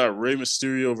 then we got Rey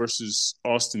Mysterio versus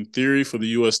Austin Theory for the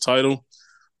U.S. title.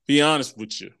 Be honest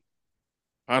with you,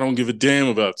 I don't give a damn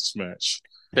about this match.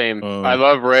 Same. I Um,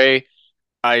 love Ray.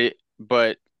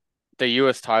 But the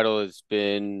U.S. title has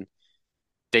been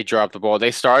they dropped the ball.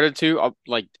 They started to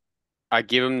like I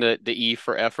give them the E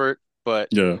for effort, but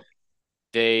yeah,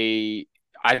 they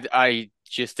I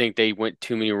just think they went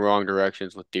too many wrong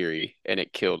directions with Theory and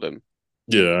it killed him.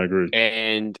 yeah, I agree.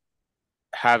 And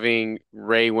having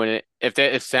Ray win it,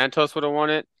 if Santos would have won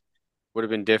it, would have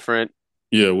been different.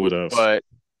 Yeah, would have. But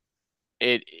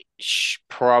it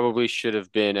probably should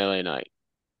have been LA Knight.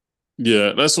 Yeah,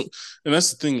 and that's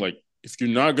the thing. Like, if you're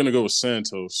not gonna go with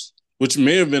Santos, which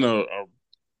may have been a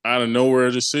out of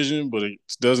nowhere decision, but it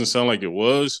doesn't sound like it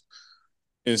was.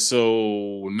 And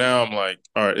so now I'm like,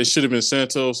 all right, it should have been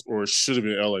Santos or it should have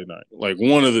been LA Knight. Like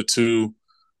one of the two,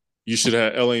 you should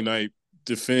have LA Knight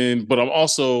defend. But I'm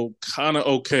also kind of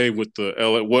okay with the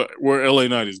LA where LA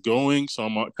Knight is going, so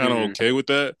I'm kind of Hmm. okay with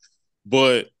that.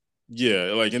 But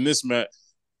yeah, like in this match,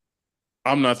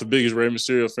 I'm not the biggest Rey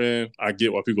Mysterio fan. I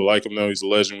get why people like him though. He's a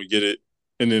legend. We get it.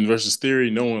 And then versus Theory,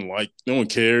 no one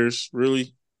cares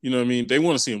really. You know what I mean? They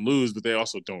want to see him lose, but they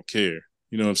also don't care.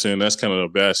 You know what I'm saying? That's kind of a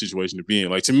bad situation to be in.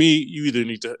 Like to me,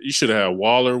 you should have had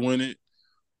Waller win it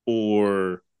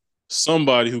or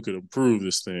somebody who could improve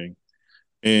this thing.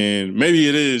 And maybe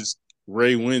it is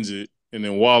Ray wins it, and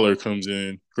then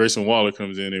Grayson Waller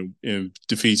comes in and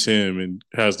defeats him and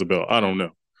has the belt. I don't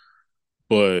know,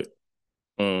 but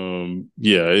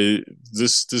yeah,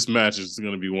 this match is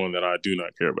going to be one that I do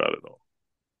not care about at all.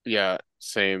 Yeah,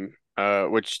 same.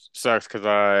 Which sucks because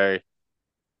I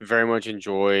very much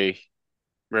enjoy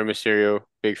Rey Mysterio,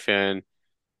 big fan.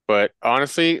 But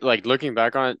honestly, like looking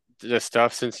back on it, the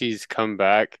stuff since he's come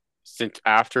back, since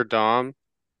after Dom,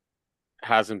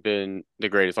 hasn't been the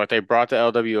greatest. Like they brought the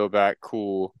LWO back,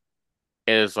 cool.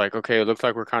 It's like, okay, it looks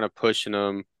like we're kind of pushing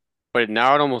them, but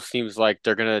now it almost seems like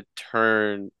they're gonna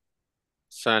turn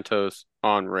Santos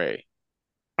on Ray.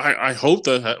 I hope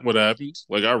that what happens.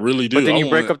 Like I really But do. then I you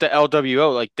break want up the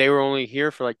LWO, like they were only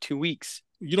here for like 2 weeks.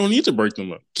 you don't need to break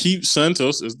them up. Keep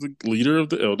Santos as the leader of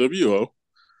the LWO.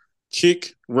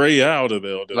 Kick Ray out of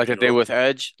the Like they did LWO. with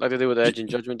Edge, like they did with Edge in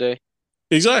Judgment Day.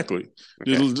 Exactly.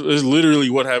 Okay. It's literally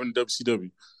what happened in WCW.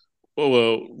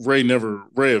 Well, Ray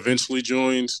eventually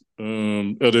joined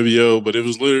LWO, but it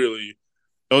was literally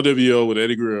LWO with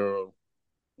Eddie Guerrero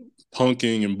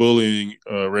punking and bullying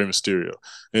Rey Mysterio.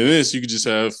 And this, you could just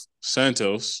have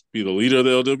Santos be the leader of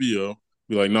the LWO,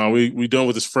 be like, "No, we done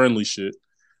with this friendly shit.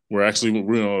 We're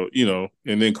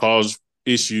and then cause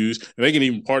issues. And they can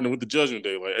even partner with the Judgment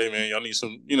Day, like, hey man, y'all need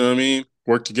some, you know what I mean?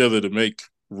 Work together to make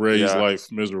Ray's Yeah. life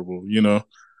miserable, you know."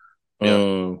 Yeah.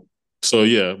 Um, so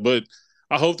yeah, but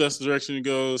I hope that's the direction it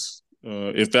goes.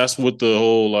 If that's what the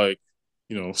whole like,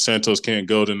 Santos can't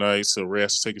go tonight, so Ray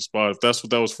has to take a spot. If that's what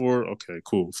that was for, okay,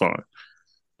 cool, fine.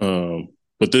 Um,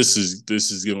 but this is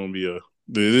gonna be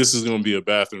a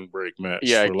bathroom break match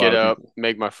Yeah, for a lot get of up, people.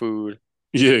 make my food.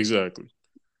 Yeah, exactly,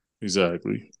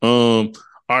 exactly. All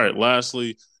right.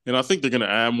 Lastly, and I think they're gonna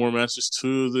add more matches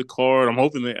to the card. I'm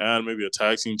hoping they add maybe a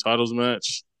tag team titles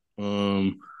match.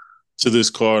 To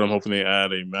this card, I'm hoping they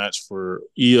add a match for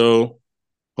EO.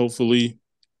 Hopefully,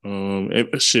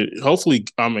 shit. Hopefully,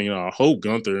 I hope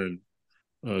Gunther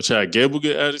and Chad Gable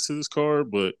get added to this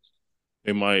card, but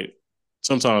they might.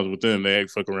 Sometimes with them, they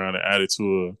fuck around and add it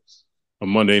to a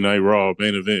Monday Night Raw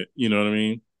main event. You know what I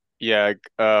mean? Yeah,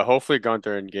 hopefully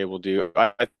Gunther and Gable do.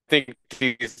 I think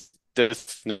this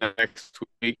next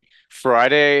week,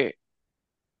 Friday,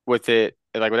 with it,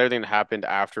 like with everything that happened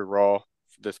after Raw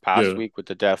this past Yeah. week with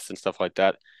the deaths and stuff like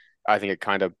that, I think it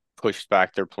kind of pushed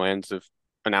back their plans of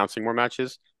announcing more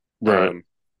matches. Right. Um,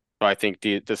 so I think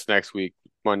this next week,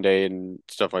 Monday and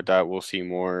stuff like that, we'll see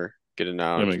more get That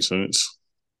announced. makes sense.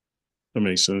 That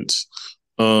makes sense.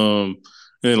 Um,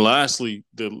 and then lastly,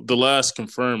 the last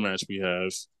confirmed match we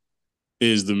have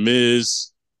is The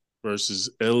Miz versus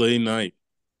LA Knight.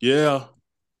 Yeah.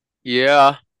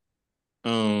 Yeah,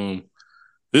 Um,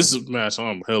 this is a match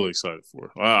I'm hella excited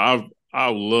for. I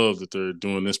love that they're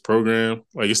doing this program.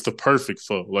 Like it's the perfect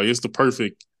foe. Like it's the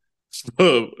perfect,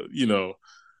 you know,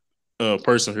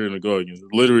 person here to go against.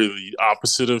 Literally the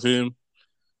opposite of him.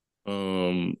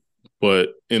 Um, but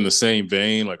in the same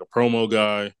vein, like a promo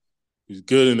guy. He's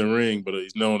good in the ring, but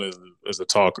he's known as a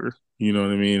talker. You know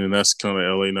what I mean? And that's kind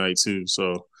of LA Knight too.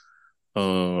 So,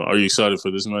 are you excited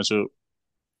for this matchup?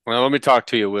 Well, let me talk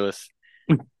to you, Willis.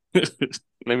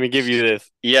 Let me give you this.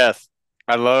 Yes,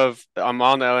 I'm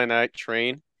on the LA Knight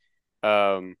train.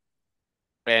 Um,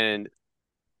 and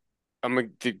I'm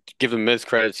gonna give the Miz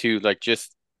credit too. Like,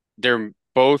 just they're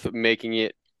both making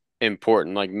it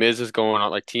important. Like Miz is going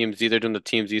on like TMZ. They're doing the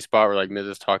TMZ spot where like Miz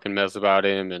is talking mess about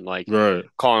him and like Right.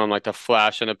 calling him like the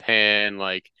flash in a pan.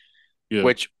 Like, Yeah.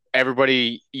 which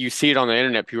everybody you see it on the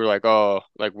internet. People are like, oh,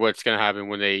 like what's gonna happen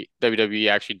when they WWE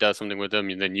actually does something with him,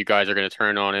 and then you guys are gonna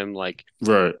turn on him. Like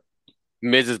Right.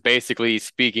 Miz is basically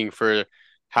speaking for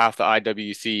half the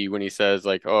IWC when he says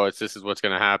like, oh, this is what's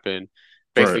gonna happen. Right.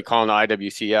 Basically calling the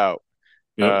IWC out.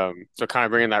 Yep. So kind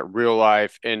of bringing that real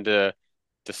life into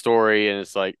the story, and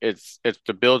it's like it's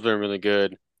the build's been really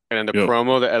good, and then the Yep.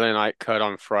 promo that Ellen Knight cut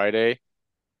on Friday.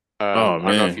 Oh I don't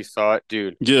know if man. you saw it,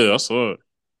 dude. Yeah, I saw it.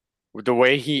 The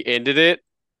way he ended it,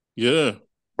 Yeah.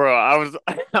 bro, I was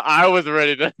I was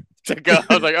ready to go.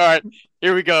 I was like, all right,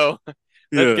 here we go. Let's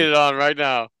Yeah. get it on right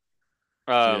now.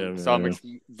 Yeah, So I'm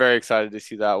man. very excited to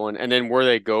see that one, and then where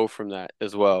they go from that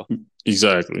as well.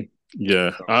 Exactly.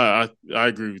 Yeah, So I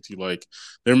agree with you. Like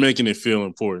they're making it feel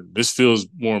important. This feels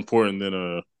more important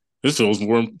than this feels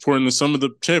more important than some of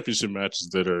the championship matches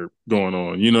that are going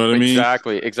on. You know what I mean?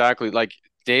 exactly, exactly. Like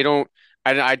they don't.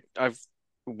 I've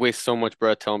waste so much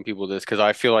breath telling people this because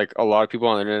I feel like a lot of people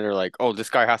on the internet are like, "Oh, this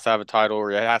guy has to have a title,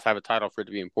 or it has to have a title for it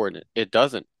to be important." It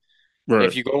doesn't. Right.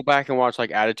 If you go back and watch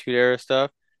like Attitude Era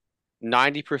stuff,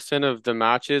 90% of the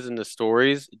matches and the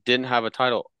stories didn't have a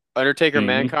title. Undertaker, Hmm.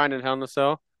 Mankind, and Hell in a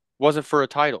Cell wasn't for a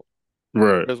title.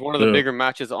 Right. It was one of the Yeah. bigger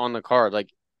matches on the card.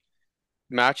 Like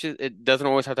matches, it doesn't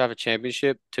always have to have a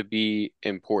championship to be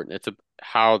important.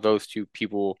 How those two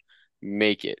people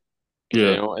make it,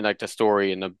 Yeah. and like the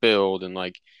story and the build and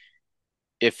like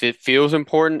if it feels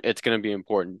important, it's gonna be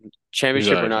important.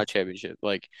 Championship or Exactly. not championship.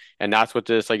 Like and that's what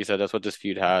this, like you said, that's what this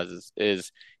feud has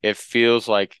is it feels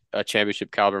like a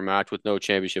championship caliber match with no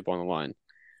championship on the line.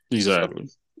 So Exactly.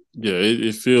 Yeah.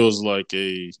 It feels like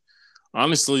a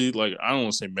honestly like I don't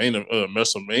want to say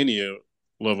WrestleMania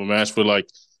level match, but like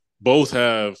both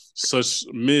have such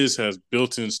Miz has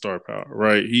built-in star power,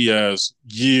 right? He has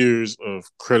years of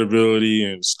credibility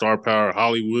and star power,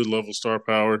 Hollywood level star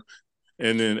power,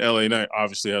 and then LA Knight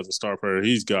obviously has the star power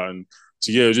he's gotten.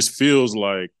 So yeah, it just feels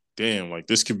like damn, like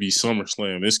this could be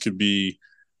SummerSlam, this could be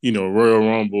Royal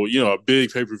Rumble, a big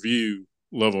pay-per-view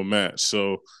level match.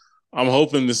 So I'm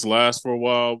hoping this lasts for a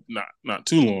while, not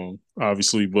too long,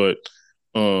 obviously, but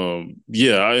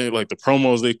yeah, I like the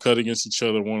promos they cut against each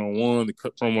other one on one. The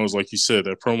cut promos, like you said,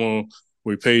 that promo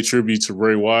we paid tribute to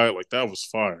Bray Wyatt, like that was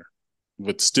fire,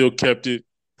 but still kept it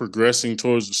progressing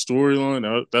towards the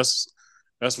storyline.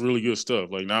 That's really good stuff.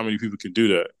 Like not many people can do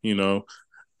that.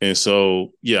 And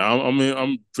so yeah,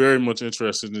 I'm very much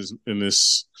interested in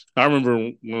this. I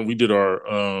remember when we did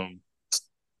our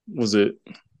was it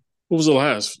what was the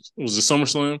last? Was it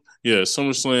SummerSlam? Yeah,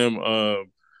 SummerSlam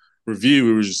review.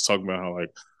 We were just talking about how like,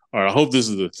 all right, I hope this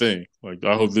is the thing. Like,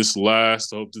 I hope this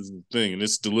lasts. I hope this is the thing, and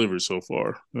it's delivered so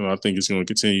far. And I think it's going to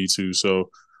continue to. So,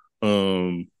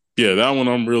 yeah, that one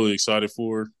I'm really excited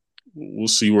for. We'll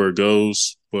see where it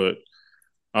goes, but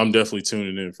I'm definitely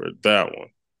tuning in for that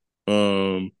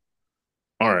one.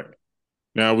 All right,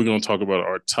 now we're going to talk about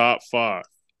our top five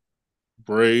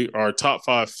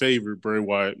favorite Bray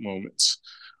Wyatt moments.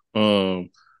 Um,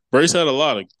 Bray's had a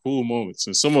lot of cool moments,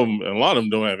 and a lot of them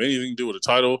don't have anything to do with a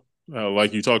title.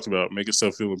 Like you talked about, make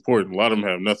yourself feel important. A lot of them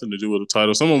have nothing to do with a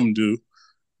title. Some of them do,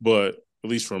 but at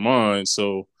least for mine,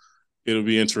 so it'll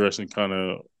be interesting, kind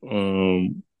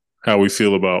of how we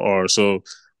feel about ours. So,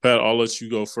 Pat, I'll let you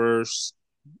go first.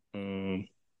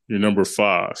 Your number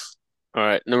five. all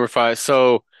right, number five.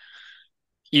 So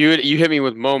you hit me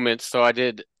with moments, so I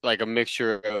did like a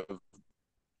mixture of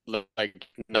like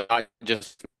not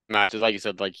just matches, like you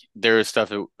said, like there was stuff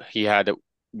that he had that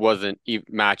wasn't even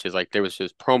matches, like there was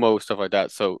just promo stuff like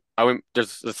that. So I went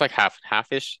there's it's like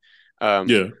half-ish. Um,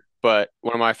 Yeah, but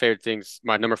one of my favorite things,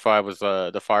 my number five was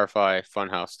the Firefly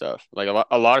Funhouse stuff. Like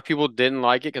a lot of people didn't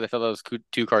like it because I felt that was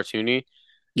too cartoony,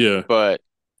 yeah, but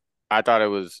I thought it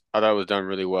was done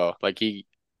really well. Like you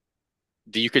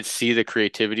could see the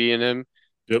creativity in him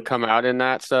yep, come out in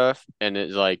that stuff, and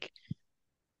it's like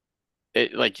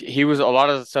he was a lot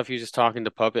of the stuff he was just talking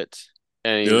to puppets,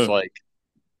 and he was yeah, like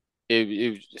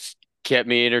it just kept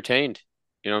me entertained.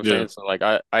 You know what I'm yeah, saying? So like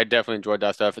I definitely enjoyed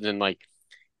that stuff, and then like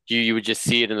you would just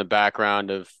see it in the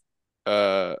background of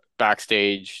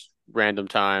backstage random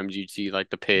times you'd see like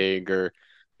the pig or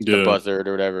the Yeah. buzzard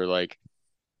or whatever, like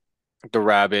the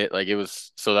rabbit. Like it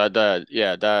was so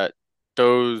that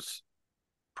those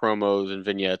promos and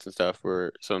vignettes and stuff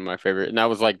were some of my favorite. And that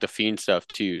was like the Fiend stuff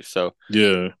too. So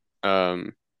Yeah.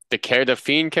 um the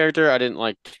Fiend character I didn't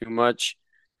like too much,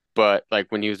 but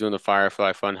like when he was doing the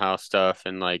Firefly Funhouse stuff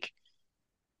and like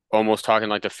almost talking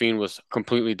like the Fiend was a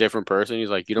completely different person. He's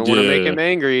like, you don't want to make Yeah. him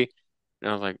angry. And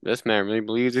I was like, this man really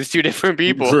believes it's two different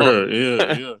people. Right.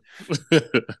 Yeah. Yeah.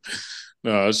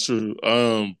 No, it's true.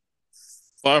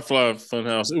 Firefly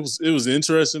Funhouse. It was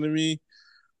interesting to me.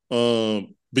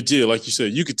 But yeah, like you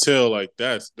said, you could tell like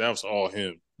that was all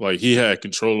him. Like he had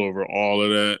control over all of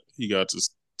that. He got to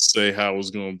say how it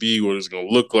was gonna be, what it was gonna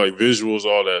look like, visuals,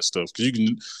 all that stuff. Because you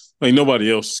can, like,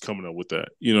 nobody else is coming up with that.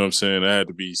 You know what I'm saying? I had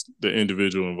to be the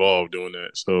individual involved doing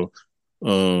that. So,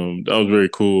 that was very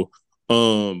cool.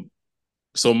 Um,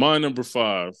 so my number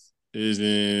five is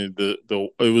in the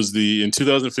it was the in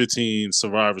 2015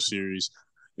 Survivor Series.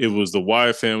 It was the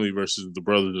Wyatt family versus the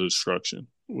Brothers of Destruction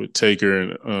with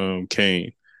Taker and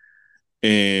Kane,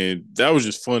 and that was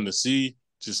just fun to see.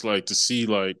 Just like to see,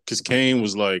 like, because Kane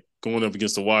was like going up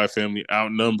against the Wyatt family,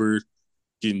 outnumbered,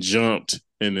 getting jumped,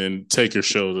 and then Taker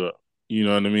showed up. You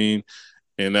know what I mean?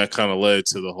 And that kind of led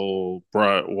to the whole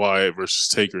Wyatt versus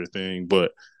Taker thing.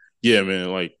 But yeah,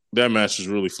 man, like that match was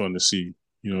really fun to see.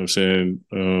 You know what I'm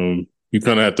saying? You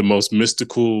kind of had the most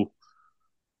mystical,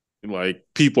 like,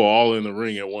 people all in the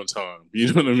ring at one time. You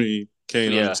know what I mean?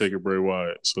 Kane, Yeah. Undertaker, Bray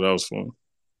Wyatt. So that was fun.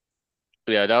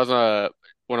 Yeah, that was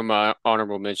one of my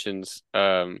honorable mentions.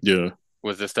 Yeah,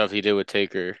 Was the stuff he did with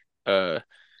Taker. Uh,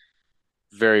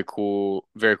 very cool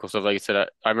stuff. Like I said,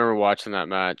 I remember watching that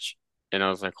match and I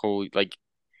was like, holy, like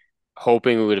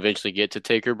hoping we would eventually get to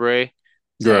Taker Bray.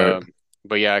 right.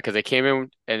 But yeah, because they came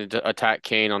in and attacked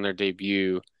Kane on their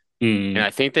debut, and Mm, I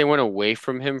think they went away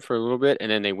from him for a little bit, and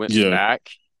then they went yeah, back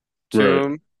to right,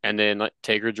 him, and then like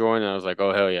Taker joined, and I was like,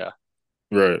 oh hell yeah!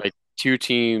 right. Like two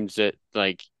teams that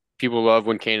like people love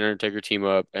when Kane and Undertaker team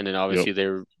up, and then Yep. obviously they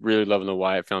were really loving the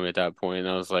Wyatt family at that point, and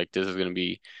I was like, this is gonna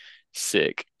be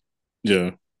sick.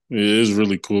 Yeah. It is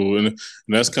really cool. And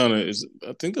that's kind of is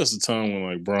I think that's the time when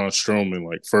like Braun Strowman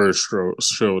like first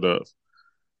showed up.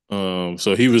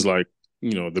 So he was like,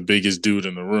 the biggest dude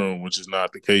in the room, which is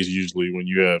not the case usually when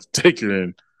you have Taker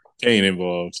and Kane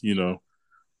involved. Yeah.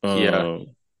 Um,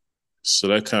 so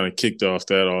that kind of kicked off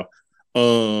that off.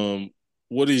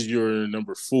 What is your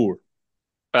number four?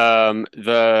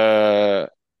 The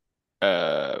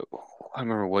I don't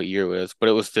remember what year it was, but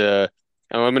it was the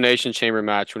Elimination Chamber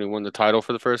match when he won the title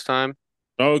for the first time.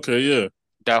 Oh, okay, yeah.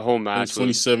 That whole That was match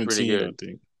was pretty 2017, I good.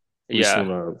 think. At least Yeah.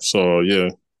 when I saw, yeah.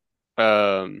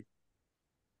 Um,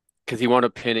 because he wound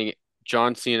up pinning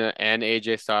John Cena and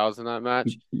AJ Styles in that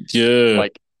match. Yeah.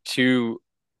 Like two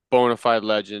bona fide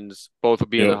legends. Both will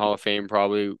be in the Yep. Hall of Fame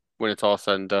probably when it's all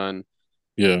said and done.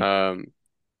 Yeah. Um,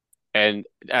 and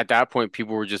at that point,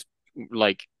 people were just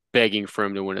like begging for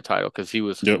him to win a title because he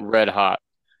was Yep. red hot.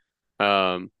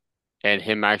 Um, and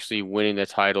him actually winning the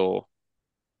title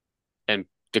and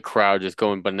the crowd just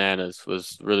going bananas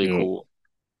was really Yep. cool.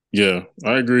 Yeah.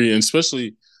 I agree. And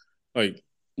especially like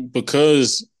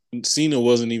because Cena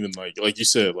wasn't even like you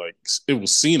said, like it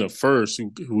was Cena first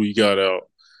who he got out,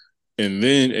 and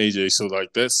then AJ. So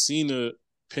like that Cena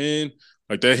pin,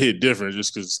 like that hit different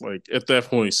just because like at that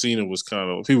point Cena was kind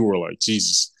of people were like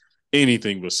Jesus,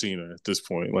 anything but Cena at this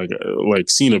point. Like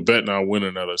Cena bet not win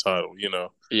another title.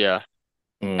 Yeah.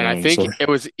 And I think So it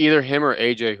was either him or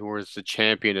AJ who was the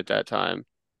champion at that time,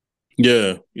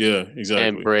 yeah, and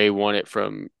exactly. Bray won it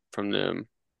from them.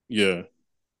 Yeah,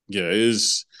 yeah, it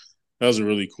is. That was a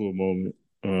really cool moment.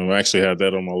 I actually had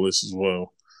that on my list as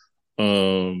well.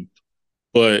 Um,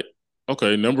 but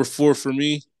okay, number four for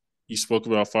me. You spoke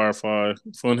about Firefly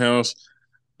Funhouse.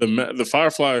 The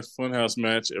Firefly Funhouse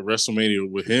match at WrestleMania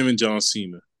with him and John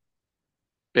Cena.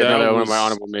 That Another one of my was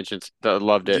honorable mentions that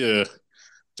loved it. yeah,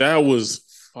 that was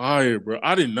fire, bro.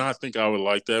 I did not think I would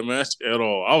like that match at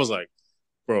all. I was like,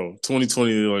 bro,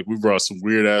 2020, like we brought some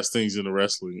weird ass things into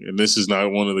wrestling, and this is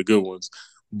not one of the good ones.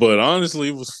 But honestly,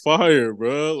 it was fire,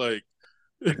 bro. Like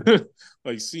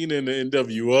like Cena in the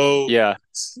NWO. Yeah,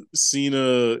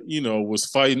 Cena,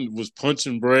 was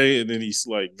punching Bray, and then he's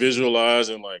like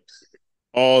visualizing like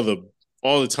all the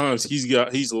all the times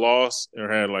he's lost or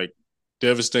had like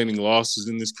devastating losses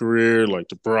in his career, like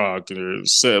the Brock or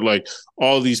said like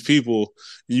all these people.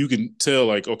 You can tell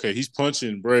like okay, he's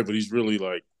punching Bray, but he's really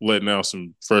like letting out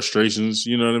some frustrations.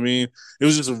 You know what I mean? It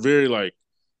was just a very like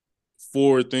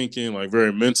forward thinking, like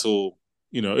very mental.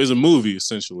 It's a movie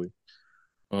essentially.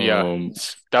 yeah, Um,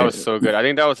 that was and- so good. I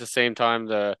think that was the same time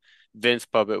the Vince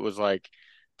puppet was like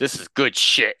this is good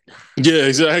shit. Yeah,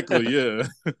 exactly. Yeah.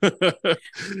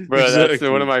 Bro, that's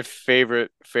one of Exactly. my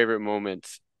favorite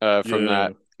moments from Yeah.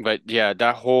 that. But yeah,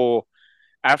 that whole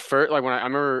at first, like when I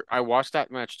remember I watched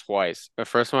that match twice. The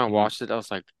first time I Mhm. watched it, I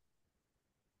was like,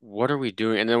 what are we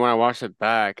doing? And then when I watched it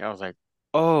back, I was like,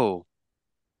 oh,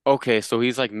 okay, so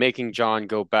he's like making John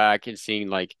go back and seeing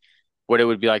like what it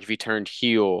would be like if he turned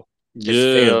heel, his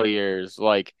Yeah. failures,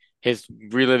 like his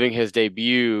reliving his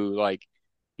debut, like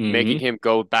making Hmm. him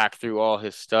go back through all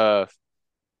his stuff.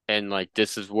 And like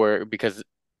this is where because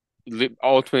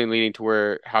ultimately leading to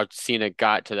where how Cena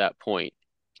got to that point,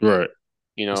 Right.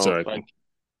 like Exactly.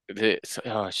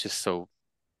 it's just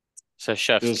it's a It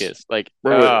chef's was, kiss. Like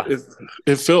bro.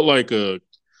 It felt like a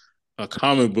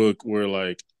comic book where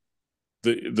like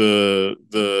the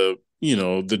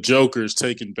the Joker's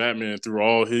taking Batman through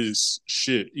all his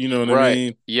shit. You know what I right.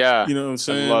 mean? Yeah. You know what I'm I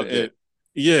saying? loved And it.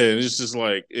 yeah, and it's just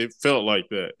like it felt like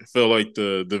that. It felt like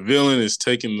the villain is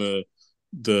taking the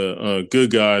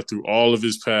good guy through all of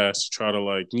his past to try to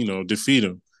like defeat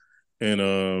him. And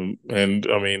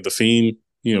I mean the Fiend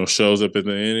shows up at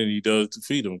the end and he does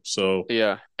defeat him. So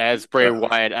Yeah. uh, As Bray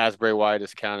Wyatt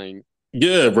is counting.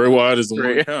 yeah, Bray Wyatt is the one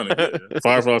Great. counting. Yeah,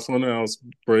 Firefly's one house,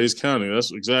 Bray's counting.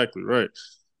 That's exactly right.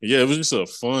 Yeah, it was just a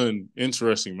fun,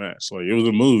 interesting match. Like it was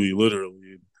a movie,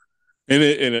 literally.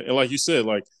 And like you said,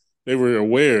 like they were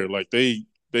aware, like they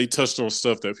touched on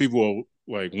stuff that people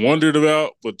like wondered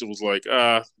about, but it was like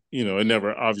it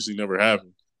never obviously never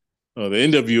happened. The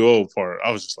NWO part, I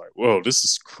was just like, whoa, this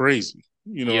is crazy.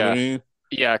 You know what I Yeah. mean?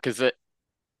 Yeah, because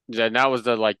that was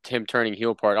the like him turning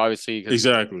heel part, obviously, because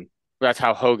Exactly. that's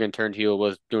how Hogan turned heel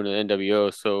was doing the NWO.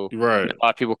 So Right. a lot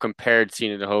of people compared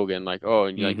Cena to Hogan, like, oh,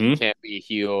 and like he Mm-hmm. can't be a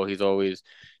heel. He's always,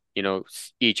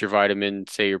 eat your vitamin,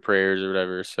 say your prayers or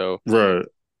whatever. So Right.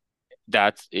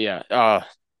 that's yeah,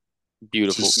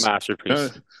 beautiful Just, uh,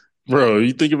 masterpiece. bro,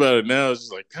 you think about it now, it's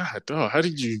just like, God, dog, how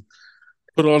did you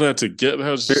put all that together?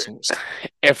 How was just so,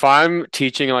 If I'm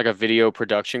teaching like a video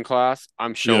production class,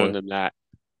 I'm showing yeah. them that.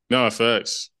 No,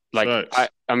 facts. Like Facts.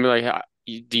 I'm like,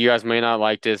 you guys may not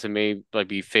like this and may like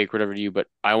be fake, whatever to you, but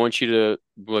I want you to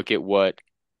look at what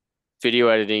video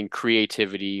editing,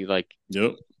 creativity, like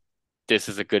Yep. this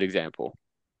is a good example.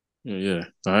 Yeah, yeah.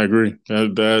 I agree.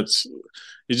 That's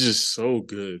it's just so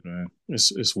good, man.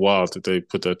 It's wild that they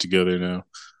put that together now.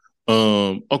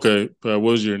 Okay, but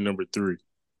what was your number three?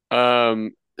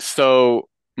 So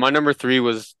my number three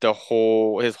was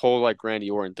his whole like Randy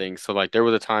Orton thing. So like there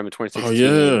was a time in Oh 2016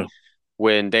 yeah.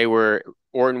 when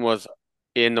Orton was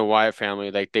in the Wyatt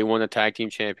family, like they won the tag team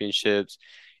championships,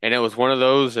 and it was one of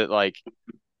those that like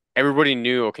everybody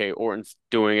knew, okay, Orton's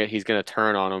doing it, he's gonna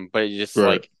turn on him, but it just Right.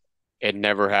 like it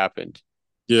never happened.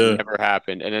 It Yeah. never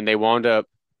happened. And then they wound up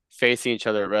facing each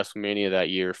other at WrestleMania that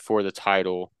year for the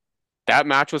title. That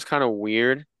match was kind of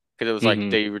weird because it was like Mm-hmm.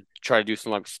 they would try to do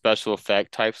some like special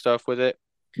effect type stuff with it.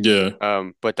 Yeah.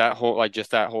 But that whole like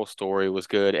just that whole story was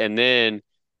good. And then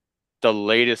the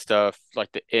latest stuff,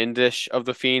 like the endish of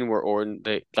the Fiend, where Orton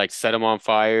they like set him on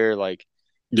fire, like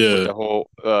with Yeah. the whole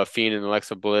Fiend and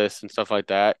Alexa Bliss and stuff like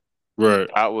that. Right.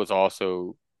 That was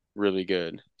also really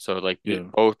good. So like Yeah.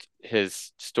 both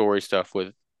his story stuff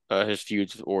with his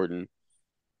feuds with Orton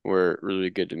were really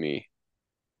good to me.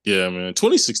 Yeah, man.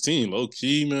 2016, low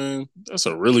key, man. That's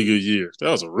a really good year. That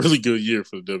was a really good year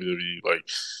for the WWE. Like,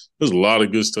 there's a lot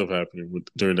of good stuff happening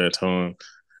during that time.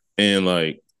 And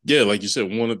like, yeah, like you said,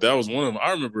 that was one of them.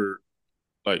 I remember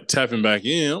like tapping back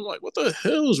in. I'm like, what the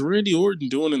hell is Randy Orton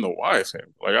doing in the Wyatt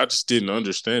family? Like, I just didn't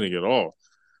understand it at all.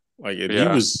 Like, and he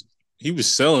Yeah. was he was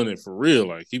selling it for real.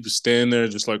 Like, he was standing there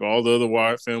just like all the other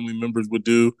Wyatt family members would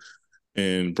do,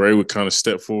 and Bray would kind of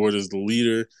step forward as the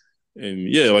leader. And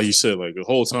yeah, like you said, like the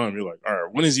whole time you're like, all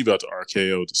right, when is he about to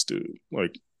RKO this dude?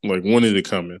 Like when is it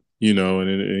coming?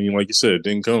 And like you said, it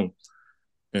didn't come.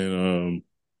 And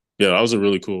yeah, that was a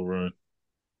really cool run.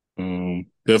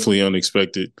 Definitely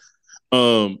unexpected.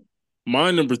 Um,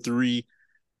 my number three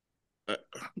uh,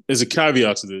 is a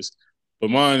caveat to this, but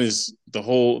mine is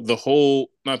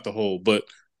not the whole, but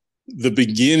the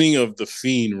beginning of the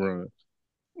Fiend run,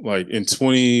 like in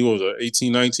 20, what was it,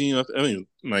 18, 19? I think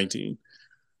 19.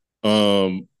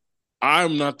 Um,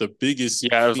 I'm not the biggest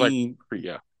Yeah, it was like Fiend.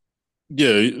 yeah.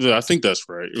 Yeah, I think that's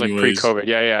right. It was like Anyways, pre-COVID.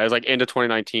 Yeah, yeah. It was like into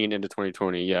 2019, into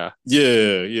 2020. Yeah.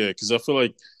 yeah, because I feel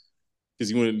like because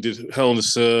he went and did Hell in a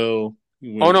Cell,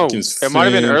 he Oh went no, against it might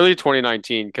have been Finn. early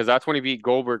 2019 because that's when he beat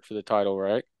Goldberg for the title,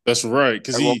 right? That's right,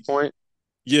 because At one point.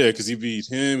 he beat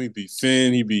him, he beat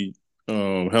Finn, he beat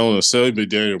Hell in a Cell, he beat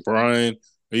Daniel Bryan,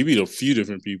 he beat a few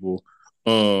different people.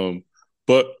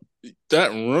 But that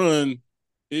run,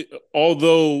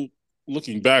 although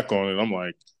looking back on it, I'm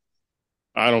like,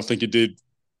 I don't think it did.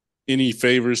 any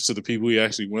favors to the people he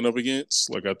actually went up against.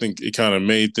 Like I think it kind of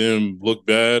made them look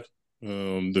bad.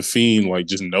 The Fiend like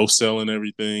just no selling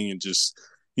everything and just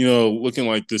looking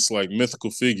like this like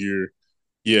mythical figure.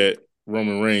 Yet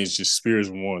Roman Reigns just spears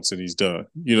him once and he's done.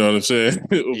 You know what I'm saying?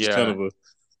 It was kind Yeah, of a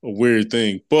weird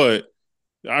thing. But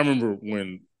I remember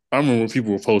when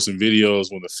people were posting videos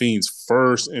when the Fiend's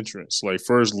first entrance, like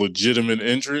first legitimate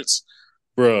entrance,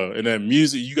 bruh, and that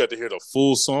music, you got to hear the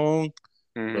full song.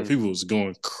 Bro, hmm people was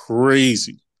going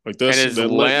crazy. Like and that's his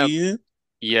that let lamp, me in.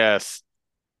 yes,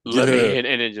 let me Yeah. in,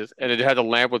 and it had a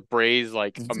lamp with Bray's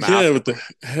like a Yeah, mask, with the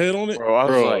head on it. bro. I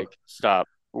was Bro, like, stop.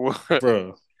 What?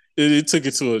 bro. It took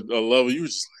it to a level you were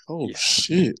just like, oh Yeah,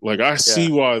 shit. Like I yeah,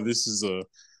 see why this is a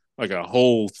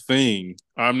whole thing.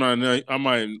 I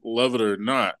might love it or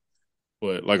not,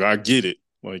 but like I get it.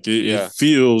 Like it yeah,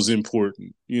 feels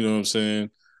important. You know what I'm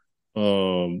saying?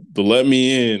 The let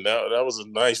me in, that was a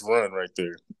nice run right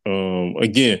there.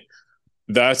 Again,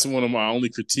 that's one of my only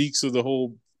critiques of the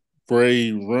whole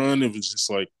Bray run. It was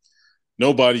just like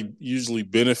nobody usually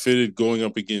benefited going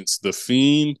up against the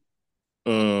Fiend.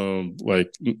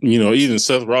 Like even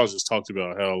Seth Rollins just talked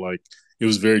about how like it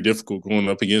was very difficult going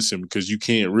up against him because you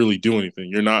can't really do anything.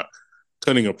 You're not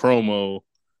cutting a promo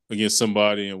against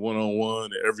somebody in one on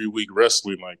one every week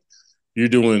wrestling. Like you're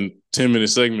doing 10-minute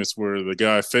segments where the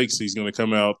guy fakes he's going to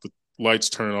come out, the lights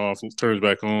turn off, turns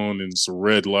back on, and it's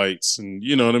red lights, and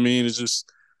you know what I mean. It's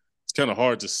kind of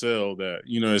hard to sell that.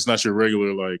 It's not your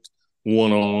regular like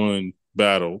one on one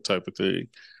battle type of thing.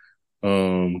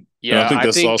 And I yeah. think I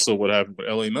that's think, also what happened with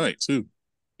LA Knight too.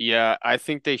 yeah, I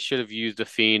think they should have used the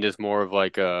Fiend as more of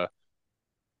like a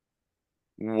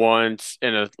once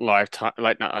in a lifetime,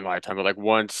 like not a lifetime, but like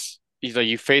once. He's like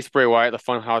you face Bray Wyatt, the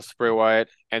Fun House Bray Wyatt,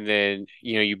 and then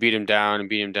you beat him down and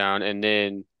beat him down, and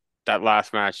then that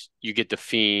last match you get the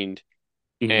Fiend,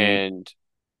 Mm-hmm. and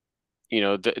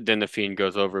then the Fiend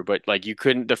goes over. But like you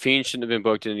couldn't, the Fiend shouldn't have been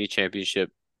booked in any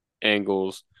championship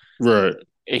angles. Right.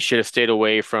 It should have stayed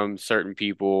away from certain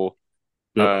people.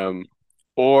 Yep. Um,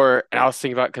 and I was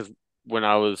thinking about because when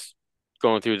I was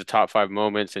going through the top five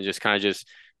moments and just kind of just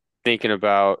thinking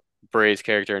about Bray's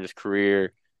character and his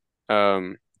career,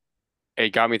 um,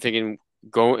 it got me thinking.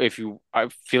 I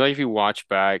feel like if you watch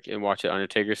back and watch the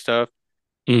Undertaker stuff,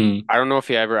 Mm-hmm. I don't know if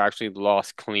he ever actually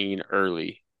lost clean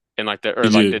early in like the He or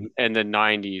like the did. in the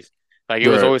 90s. Like it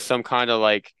was Right. always some kind of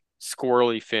like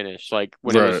squirrely finish. Like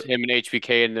when it was Right. him and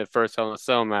HBK in the first Hell in a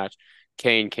Cell match,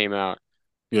 Kane came out.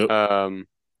 Yep. Um,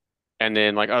 and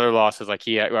then like other losses, like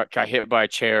got hit by a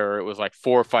chair, or it was like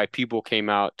four or five people came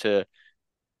out to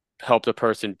help the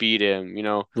person beat him.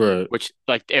 Right. Which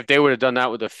like if they would have done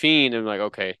that with a Fiend, I'm like,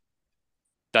 okay,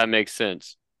 that makes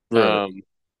sense. Right. Um,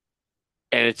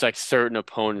 and it's like certain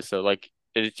opponents though, like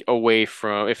it's away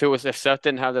from if Seth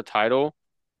didn't have the title,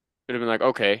 it'd have been like,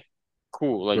 okay,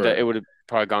 cool. Like that Right. it would have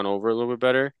probably gone over a little bit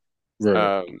better.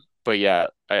 Right. But yeah,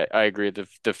 I agree.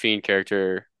 The Fiend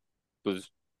character was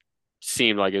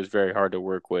seemed like it was very hard to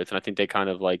work with, and I think they kind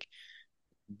of like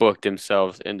booked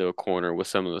themselves into a corner with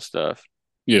some of the stuff.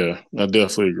 Yeah, I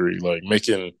definitely agree. Like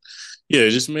yeah,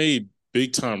 it just made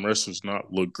big time wrestlers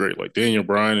not look great. Like Daniel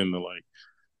Bryan in the like,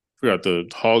 forgot the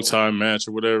hog tie match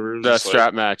or whatever. It was The just like,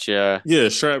 strap match, yeah. yeah,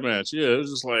 strap match. Yeah, it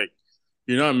was just like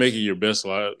you're not making your best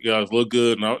guys look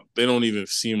good. And they don't even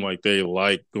seem like they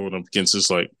like going up against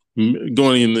this like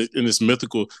going in this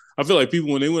mythical. I feel like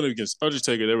people when they went up against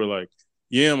Undertaker, they were like,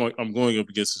 yeah, I'm going up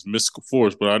against this mystical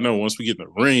force, but I know once we get in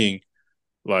the ring,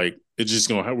 like we're just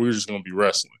gonna be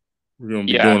wrestling. We're gonna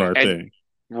be Yeah, doing our and thing.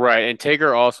 right, and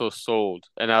Taker also sold,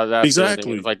 and now that's the other thing. It's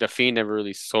Exactly. like the Fiend never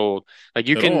really sold. Like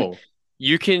At all.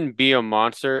 you can be a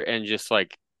monster and just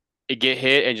like it get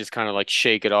hit and just kind of like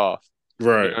shake it off.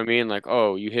 You know Right. what I mean? Like,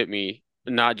 oh, you hit me,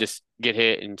 not just get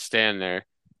hit and stand there.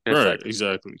 And it's Right. like,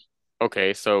 Exactly.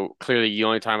 okay, so clearly the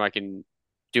only time I can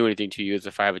do anything to you is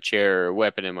if I have a chair or a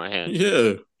weapon in my hand.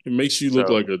 Yeah. It makes you look So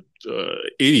like a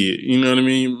idiot. You know what I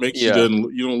mean? It makes yeah,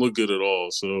 you don't look good at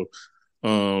all. So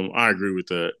I agree with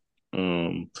that.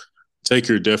 Um,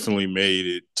 Taker definitely made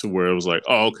it to where it was like,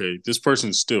 oh, okay, this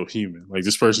person's still human. Like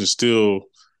this person still,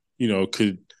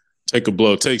 could take a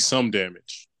blow, take some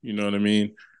damage. You know what I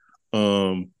mean?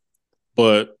 Um,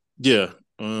 but yeah,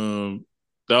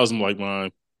 that was like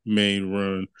my main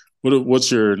run.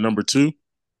 What's your number two?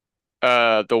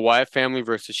 the Wyatt family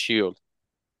versus Shield,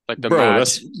 like the Bro,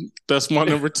 match. that's my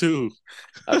number two.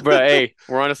 But hey,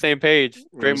 we're on the same page.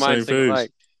 We're on Great the minds same think page.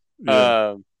 alike. Yeah.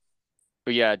 Um,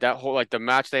 but yeah, that whole like the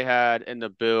match they had and the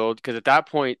build, because at that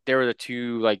point they were the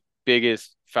two like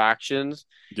biggest factions,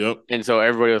 Yep. and so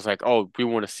everybody was like, "Oh, we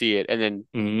want to see it." And then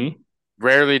Mm-hmm.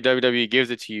 rarely WWE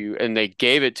gives it to you, and they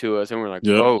gave it to us, and we're like,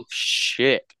 Yep. "Oh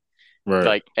shit!" Right.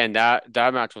 Like, and that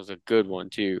match was a good one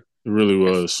too. It really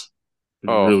was. It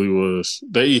Oh, really was.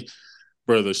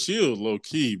 Bro, the Shield, low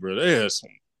key, bro, they had some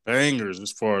bangers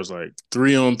as far as like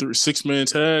 3-on-3, 6-man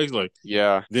tags, like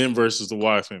yeah, them versus the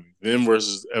Y family, them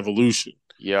versus Evolution,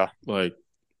 yeah, like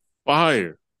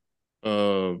fire.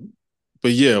 Um,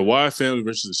 but yeah, Wyatt family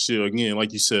versus the Shield again,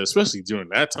 like you said, especially during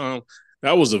that time,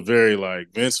 that was a very like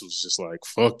Vince was just like,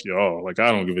 "Fuck y'all!" Like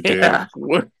I don't give a yeah,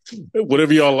 damn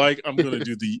whatever y'all like. I'm gonna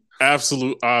do the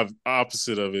absolute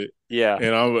opposite of it, yeah,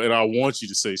 and I want you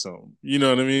to say something. You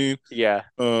know what I mean? yeah.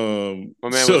 My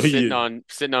man So was yeah,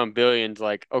 sitting on billions.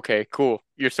 Like, okay, cool.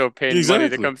 You're so paying money to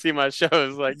exactly. come see my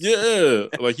shows. Like, Yeah,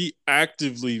 like he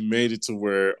actively made it to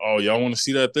where, oh, y'all want to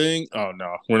see that thing? Oh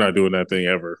no, we're not doing that thing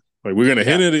ever. Like we're gonna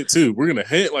yeah, hint at it too. We're gonna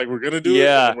hint like we're gonna do it, and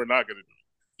then yeah, we're not gonna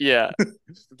yeah.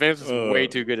 Vince was do way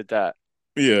it. too good at that.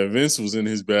 Yeah, Vince was in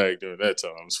his bag during that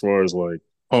time as far as like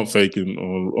pump faking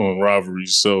on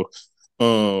rivalries. So,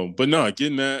 but no,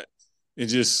 getting that and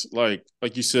just like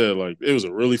you said, like it was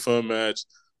a really fun match.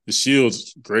 The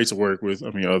Shield's great to work with. I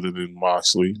mean, other than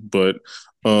Moxley, but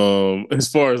as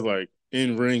far as like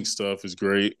in ring stuff is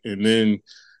great. And then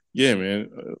yeah, man,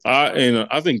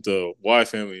 I think the Y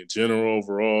family in general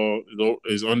overall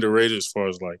is underrated as far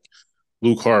as like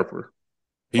Luke Harper.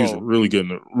 He was Oh, really bro,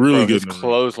 good his in the ring,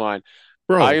 clothesline.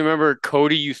 I bro. remember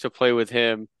Cody used to play with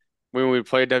him when we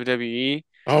played WWE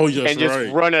Oh, yes, and just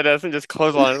right. run at us and just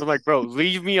clothesline us. I'm like, bro,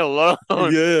 leave me alone.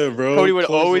 Yeah, bro. Cody would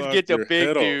always Clothesline get the your head big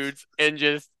off. dudes and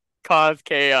just cause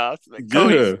chaos. Like,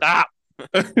 Cody, Yeah. stop.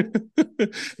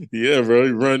 Yeah, bro.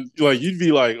 You run like you'd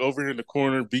be like over here in the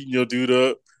corner beating your dude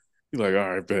up. You're like,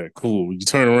 all right, bet, cool. You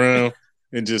turn around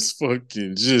and just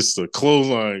fucking just a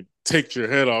clothesline take your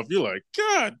head off. You're like,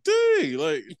 God dang,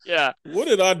 like, Yeah, what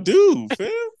did I do,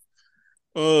 fam?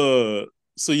 Uh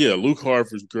so yeah, Luke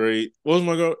Harper's great. What was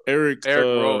my girl? Eric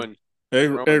Rowan.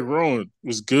 Eric Rowan. Rowan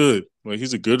was good. Like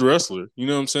he's a good wrestler. You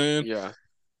know what I'm saying? Yeah.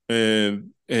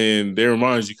 And they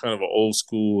remind you kind of an old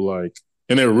school like,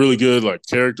 and they were really good like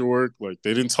character work. Like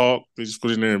they didn't talk, they just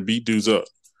put in there and beat dudes up.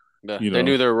 Yeah. You They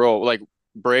know. knew their role. Like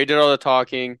Bray did all the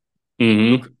talking.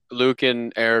 Mm-hmm. Luke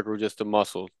and Eric were just the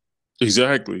muscle.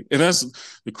 Exactly, and that's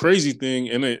the crazy thing.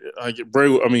 And I get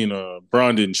Bray. I mean,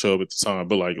 Braun didn't show up at the time,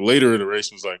 but like later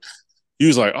iterations, like he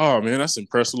was like, "Oh man, that's an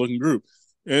impressive looking group."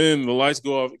 And then the lights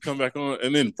go off, come back on,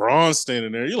 and then Braun's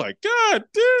standing there. You're like, God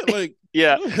damn, like,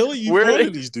 Yeah. where the hell are you Where they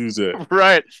finding these dudes at?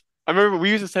 right. I remember we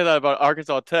used to say that about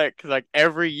Arkansas Tech because like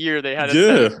every year they had a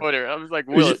Yeah, 7-footer. I was like,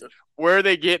 yeah. Willis, where are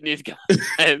they getting these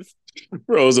guys?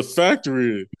 Bro, it was a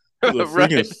factory. It was a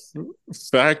freaking Right.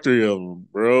 factory of them,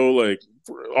 bro. Like,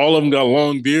 all of them got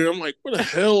long beard. I'm like, where the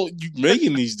hell you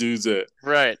making these dudes at?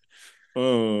 Right.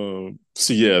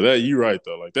 So yeah, that you're right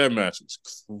though. Like that match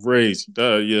was crazy.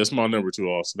 Yeah, it's my number two.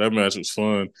 Also, that match was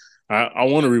fun. I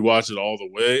want to rewatch it all the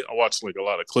way. I watched like a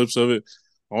lot of clips of it.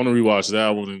 I want to rewatch that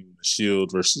one in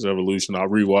Shield versus Evolution. I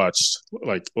rewatched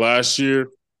like last year.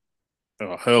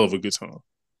 A hell of a good time.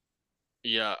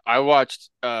 Yeah. I watched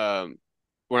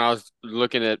when I was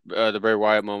looking at the Bray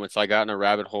Wyatt moments, I got in a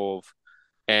rabbit hole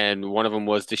and one of them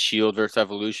was the Shield versus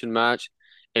Evolution match.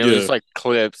 And it was just Yeah, like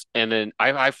clips. And then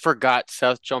I forgot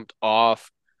Seth jumped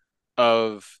off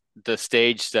of the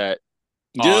stage set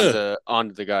yeah,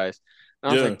 onto the guys. And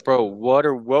I was yeah, like, bro, what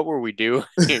were we doing?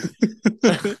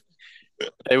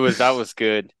 That was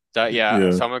good. That yeah,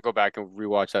 yeah. so I'm gonna go back and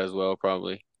rewatch that as well,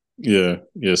 probably. Yeah,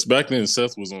 yes. Back then,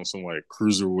 Seth was on some like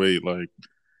cruiserweight, like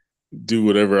do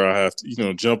whatever I have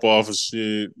to, jump off of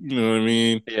shit. You know what I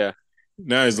mean? Yeah.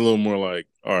 Now he's a little more like,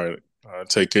 all right,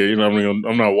 take care.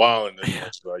 I'm not wilding as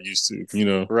much as I used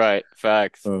to. Right.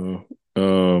 Facts.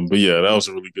 But yeah, that was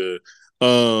really good.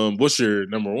 What's your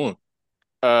number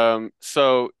one?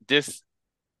 So this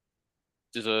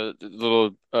is a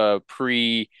little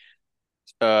pre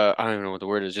I don't even know what the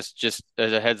word is. Just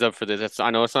as a heads up for this. I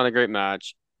know it's not a great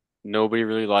match. Nobody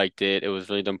really liked it. It was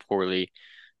really done poorly.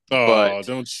 But Oh,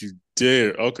 don't you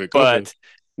dare! Okay, go ahead. but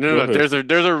no, Go no, no, ahead.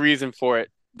 there's a reason for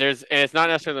it. And it's not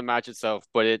necessarily the match itself,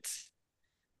 but it's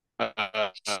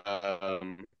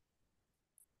um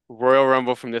Royal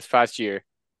Rumble from this past year,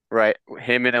 right?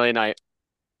 Him and LA Knight,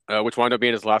 which wound up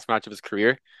being his last match of his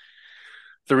career.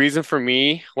 The reason for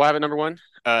me why I have it number one,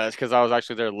 is because I was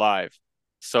actually there live.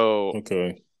 So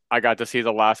Okay. I got to see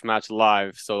the last match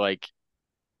live. So like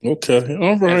Okay.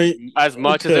 All right. as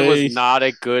much as it was Okay. not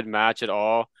a good match at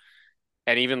all,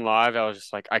 and even live, I was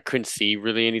just like I couldn't see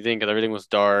really anything because everything was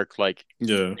dark. Like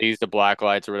Yeah. they used the black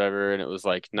lights or whatever, and it was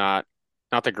like not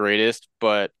the greatest,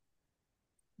 but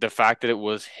the fact that it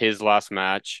was his last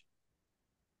match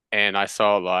and I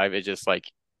saw it live, it just like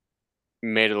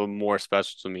made it a little more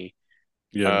special to me.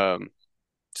 Yeah. Um,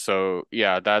 So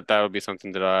yeah, that would be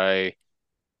something that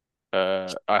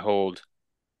I hold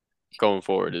going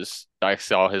forward is I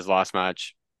saw his last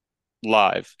match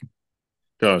live.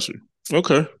 Gotcha.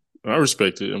 Okay. I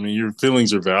respect it. I mean, your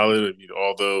feelings are valid. I mean,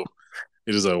 although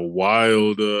it is a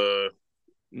wild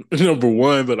number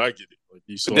one, but I get it. Like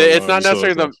you saw it It's live, not you saw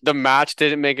it necessarily live. the match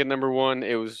didn't make it number one.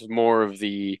 It was more of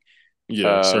the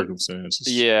Yeah, uh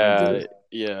circumstances. I get yeah, it.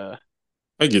 yeah.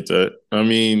 I get that. I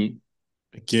mean,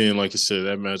 again, like I said,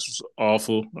 that match was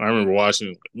awful. I remember watching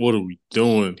it, like, what are we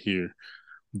doing here?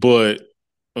 But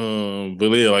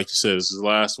but yeah, like you said, it's the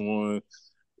last one,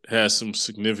 has some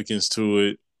significance to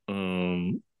it.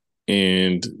 And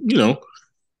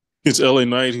it's LA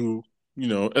Knight who,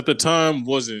 at the time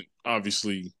wasn't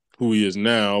obviously who he is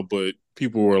now, but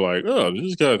people were like, oh,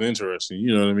 this guy's interesting.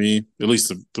 You know what I mean? At least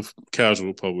the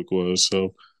casual public was.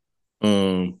 So,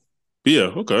 but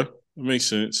yeah, okay. That makes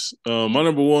sense. My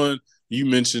number one, you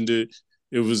mentioned it.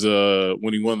 It was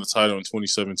when he won the title in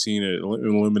 2017 at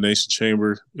Elimination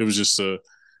Chamber. It was just it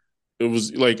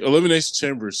was like Elimination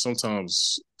Chamber is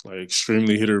sometimes like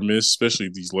extremely hit or miss, especially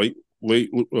these late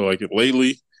like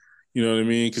lately. You know what I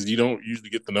mean? Because you don't usually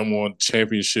get the number one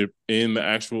championship in the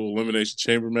actual Elimination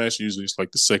Chamber match. Usually it's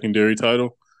like the secondary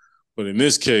title. But in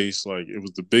this case, like it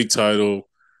was the big title.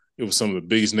 It was some of the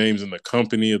biggest names in the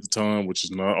company at the time, which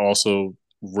is not also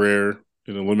rare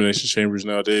in elimination chambers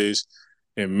nowadays.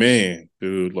 And man,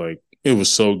 dude, like it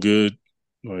was so good.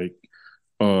 Like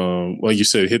like you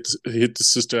said, hit the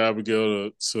Sister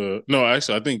Abigail to no,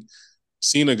 actually I think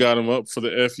Cena got him up for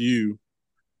the FU.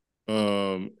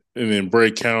 And then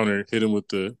Bray countered, hit him with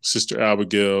the Sister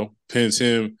Abigail, pins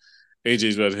him.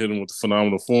 AJ's about to hit him with the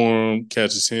phenomenal form,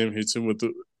 catches him, hits him with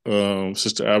the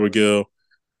Sister Abigail,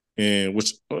 and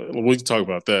which we can talk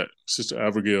about that Sister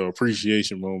Abigail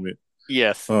appreciation moment.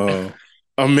 Yes. Uh,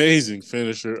 Amazing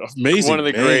finisher, One of amazing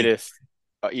the name. greatest.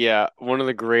 Yeah, one of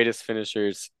the greatest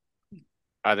finishers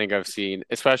I think I've seen,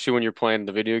 especially when you're playing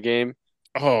the video game.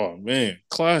 Oh man,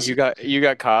 classic. You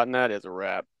got caught in that as a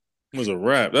wrap. It was a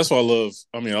wrap. That's why I love.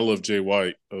 I mean, I love Jay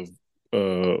White of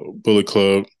Bullet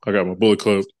Club. I got my Bullet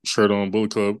Club shirt on.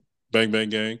 Bullet Club, Bang Bang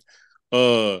Gang.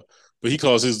 But he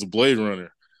calls his the Blade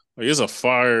Runner. Like it's a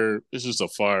fire. It's just a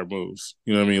fire move.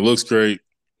 You know what I mean? It looks great.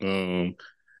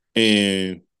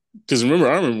 And because I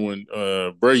remember when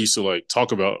Bray used to like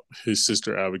talk about his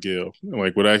sister Abigail, and,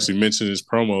 like would actually mention his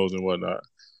promos and whatnot.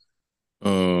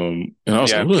 And I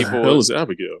was like, Yeah, who the hell is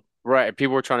Abigail? right,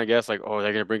 people were trying to guess like, oh,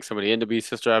 they're gonna bring somebody in to be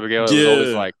Sister Abigail. It was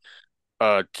always Yeah, like,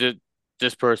 uh, th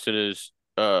this person is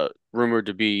rumored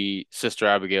to be Sister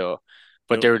Abigail,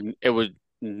 but yep, it was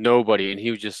nobody, and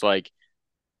he was just like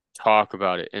talk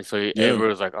about it, and so yeah, everyone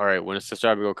was like, all right, when is Sister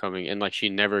Abigail coming? And like she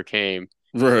never came,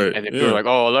 right, and then people were yeah, like,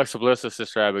 oh, Alexa Bliss is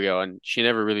Sister Abigail, and she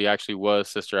never really actually was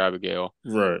Sister Abigail.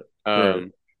 right, right.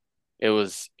 Um, it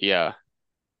was yeah,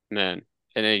 man,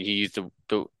 and then he used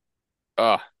the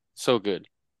ah so good,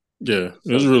 Yeah,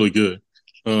 it was so really good.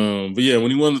 good. But yeah,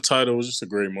 when he won the title, it was just a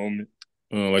great moment.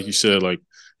 Like you said, like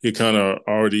he kind of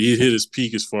already he hit his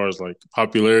peak as far as like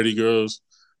popularity goes.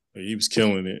 Like, he was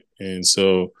killing it, and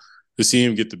so to see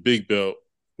him get the big belt,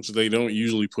 which they don't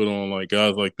usually put on like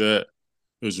guys like that,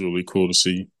 it was really cool to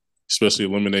see, especially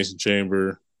Elimination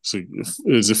Chamber. So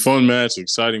it's a fun match,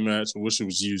 exciting match. I wish it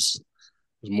was used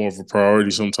as more of a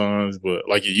priority sometimes, but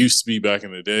like it used to be back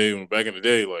in the day. When back in the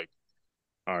day, like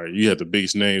all right, you had the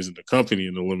biggest names in the company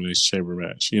in the Elimination Chamber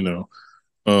match.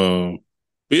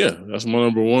 But yeah, that's my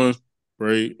number one.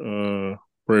 Bray,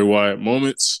 Bray Wyatt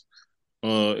moments.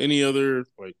 Any other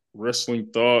like wrestling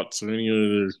thoughts or any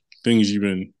other things you've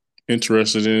been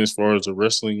interested in as far as the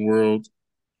wrestling world?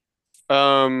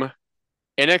 Um,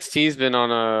 NXT's been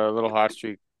on a little hot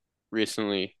streak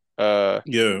recently.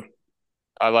 Yeah,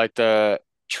 I like the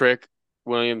Trick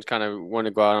Williams kind of want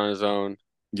to go out on his own. I'm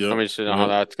yep, interested in how yep.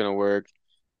 that's gonna work.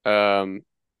 Um,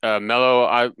 Mello,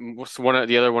 I was one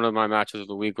of my matches of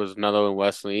the week was Mello and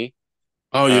Wesley.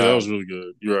 Oh yeah, that Uh, was really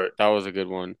good. You're right. that was a good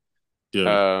one. Yeah,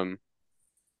 Um,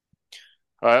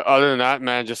 other than that,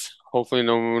 man, just hopefully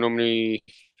no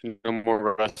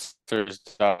more wrestlers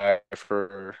die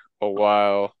for a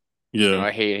while. yeah,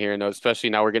 I hate hearing those, especially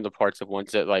now we're getting to parts of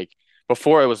ones that like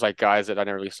before it was like guys that I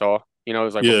never really saw. It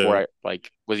was like before yeah, I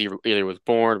like was either was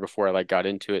born or before I like got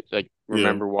into it. Like yeah,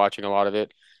 remember watching a lot of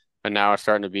it, and now it's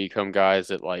starting to become guys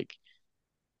that like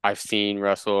I've seen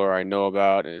wrestle or I know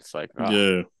about, and it's like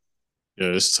yeah, yeah.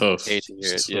 It's tough. hate to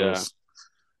hear it. It's Yeah. tough.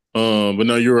 But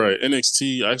no, you're right.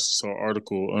 NXT. I actually saw an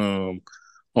article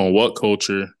on What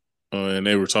Culture, and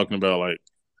they were talking about like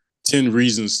 10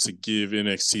 reasons to give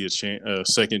NXT a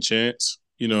second chance.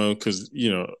 Because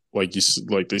like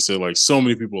they said, like so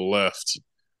many people left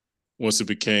once it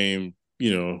became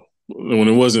you know, when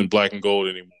it wasn't black and gold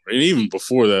anymore, and even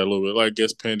before that a little bit, like I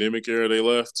guess pandemic era they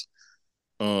left.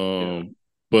 Yeah.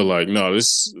 But like no,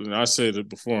 this I said it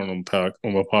before on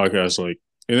my podcast. Like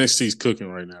NXT's cooking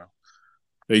right now.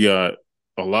 They got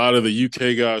a lot of the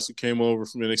UK guys who came over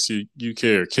from NXT UK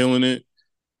are killing it,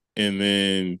 and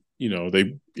then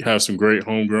they have some great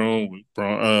homegrown with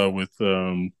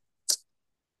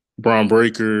Braun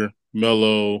Breaker,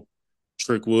 Mello,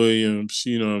 Trick Williams.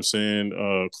 You know what I'm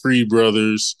saying? Creed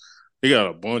brothers. They got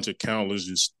a bunch of countless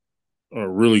just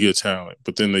really good talent.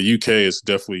 But then the UK is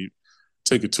definitely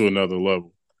take it to another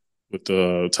level with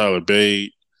Tyler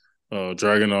Bate,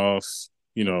 Dragunov,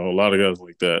 a lot of guys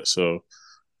like that. So,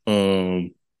 They're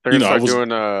gonna I start was,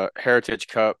 doing a Heritage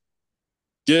Cup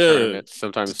yeah, tournament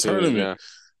sometime the soon. tournament. Yeah.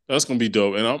 That's gonna be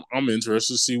dope, and I'm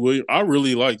interested to see William. I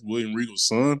really liked William Regal's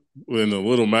son in the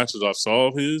little matches I saw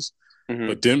of his,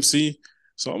 Hmm. Dempsey.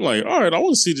 So I'm like, all right, I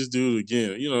want to see this dude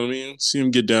again. You know what I mean? See him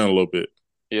get down a little bit.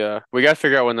 Yeah. We gotta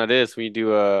figure out when that is. We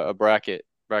do a bracket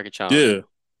challenge. Yeah,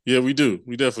 yeah, we do.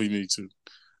 We definitely need to.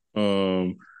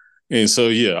 Um, and so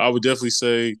yeah, I would definitely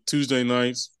say Tuesday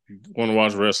nights. If you want to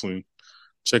watch wrestling?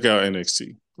 Check out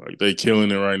NXT. Like they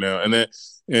killing it right now.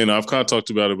 And I've kind of talked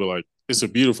about it, but like it's a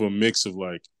beautiful mix of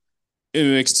like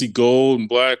NXT Gold and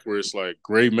Black, where it's like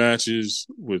great matches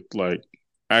with like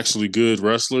actually good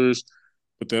wrestlers,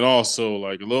 but then also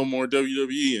like a little more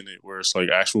WWE in it, where it's like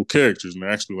actual characters and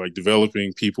actually like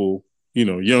developing people,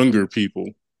 younger people,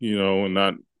 and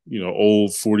not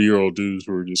old 40-year-old dudes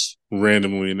who are just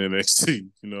randomly in NXT,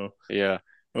 Yeah.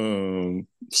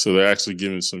 So they're actually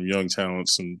giving some young talent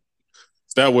some.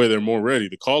 That way they're more ready.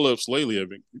 The call ups lately have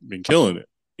been killing it,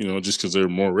 just because they're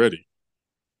more ready.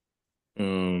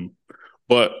 Um,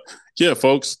 but yeah,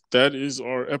 folks, that is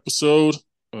our episode.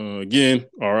 Again,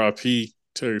 RIP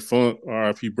Terry Funk,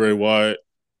 RIP Bray Wyatt,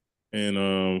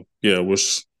 and yeah,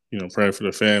 wish praying for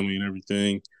the family and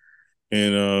everything.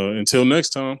 And until next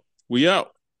time, we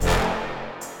out.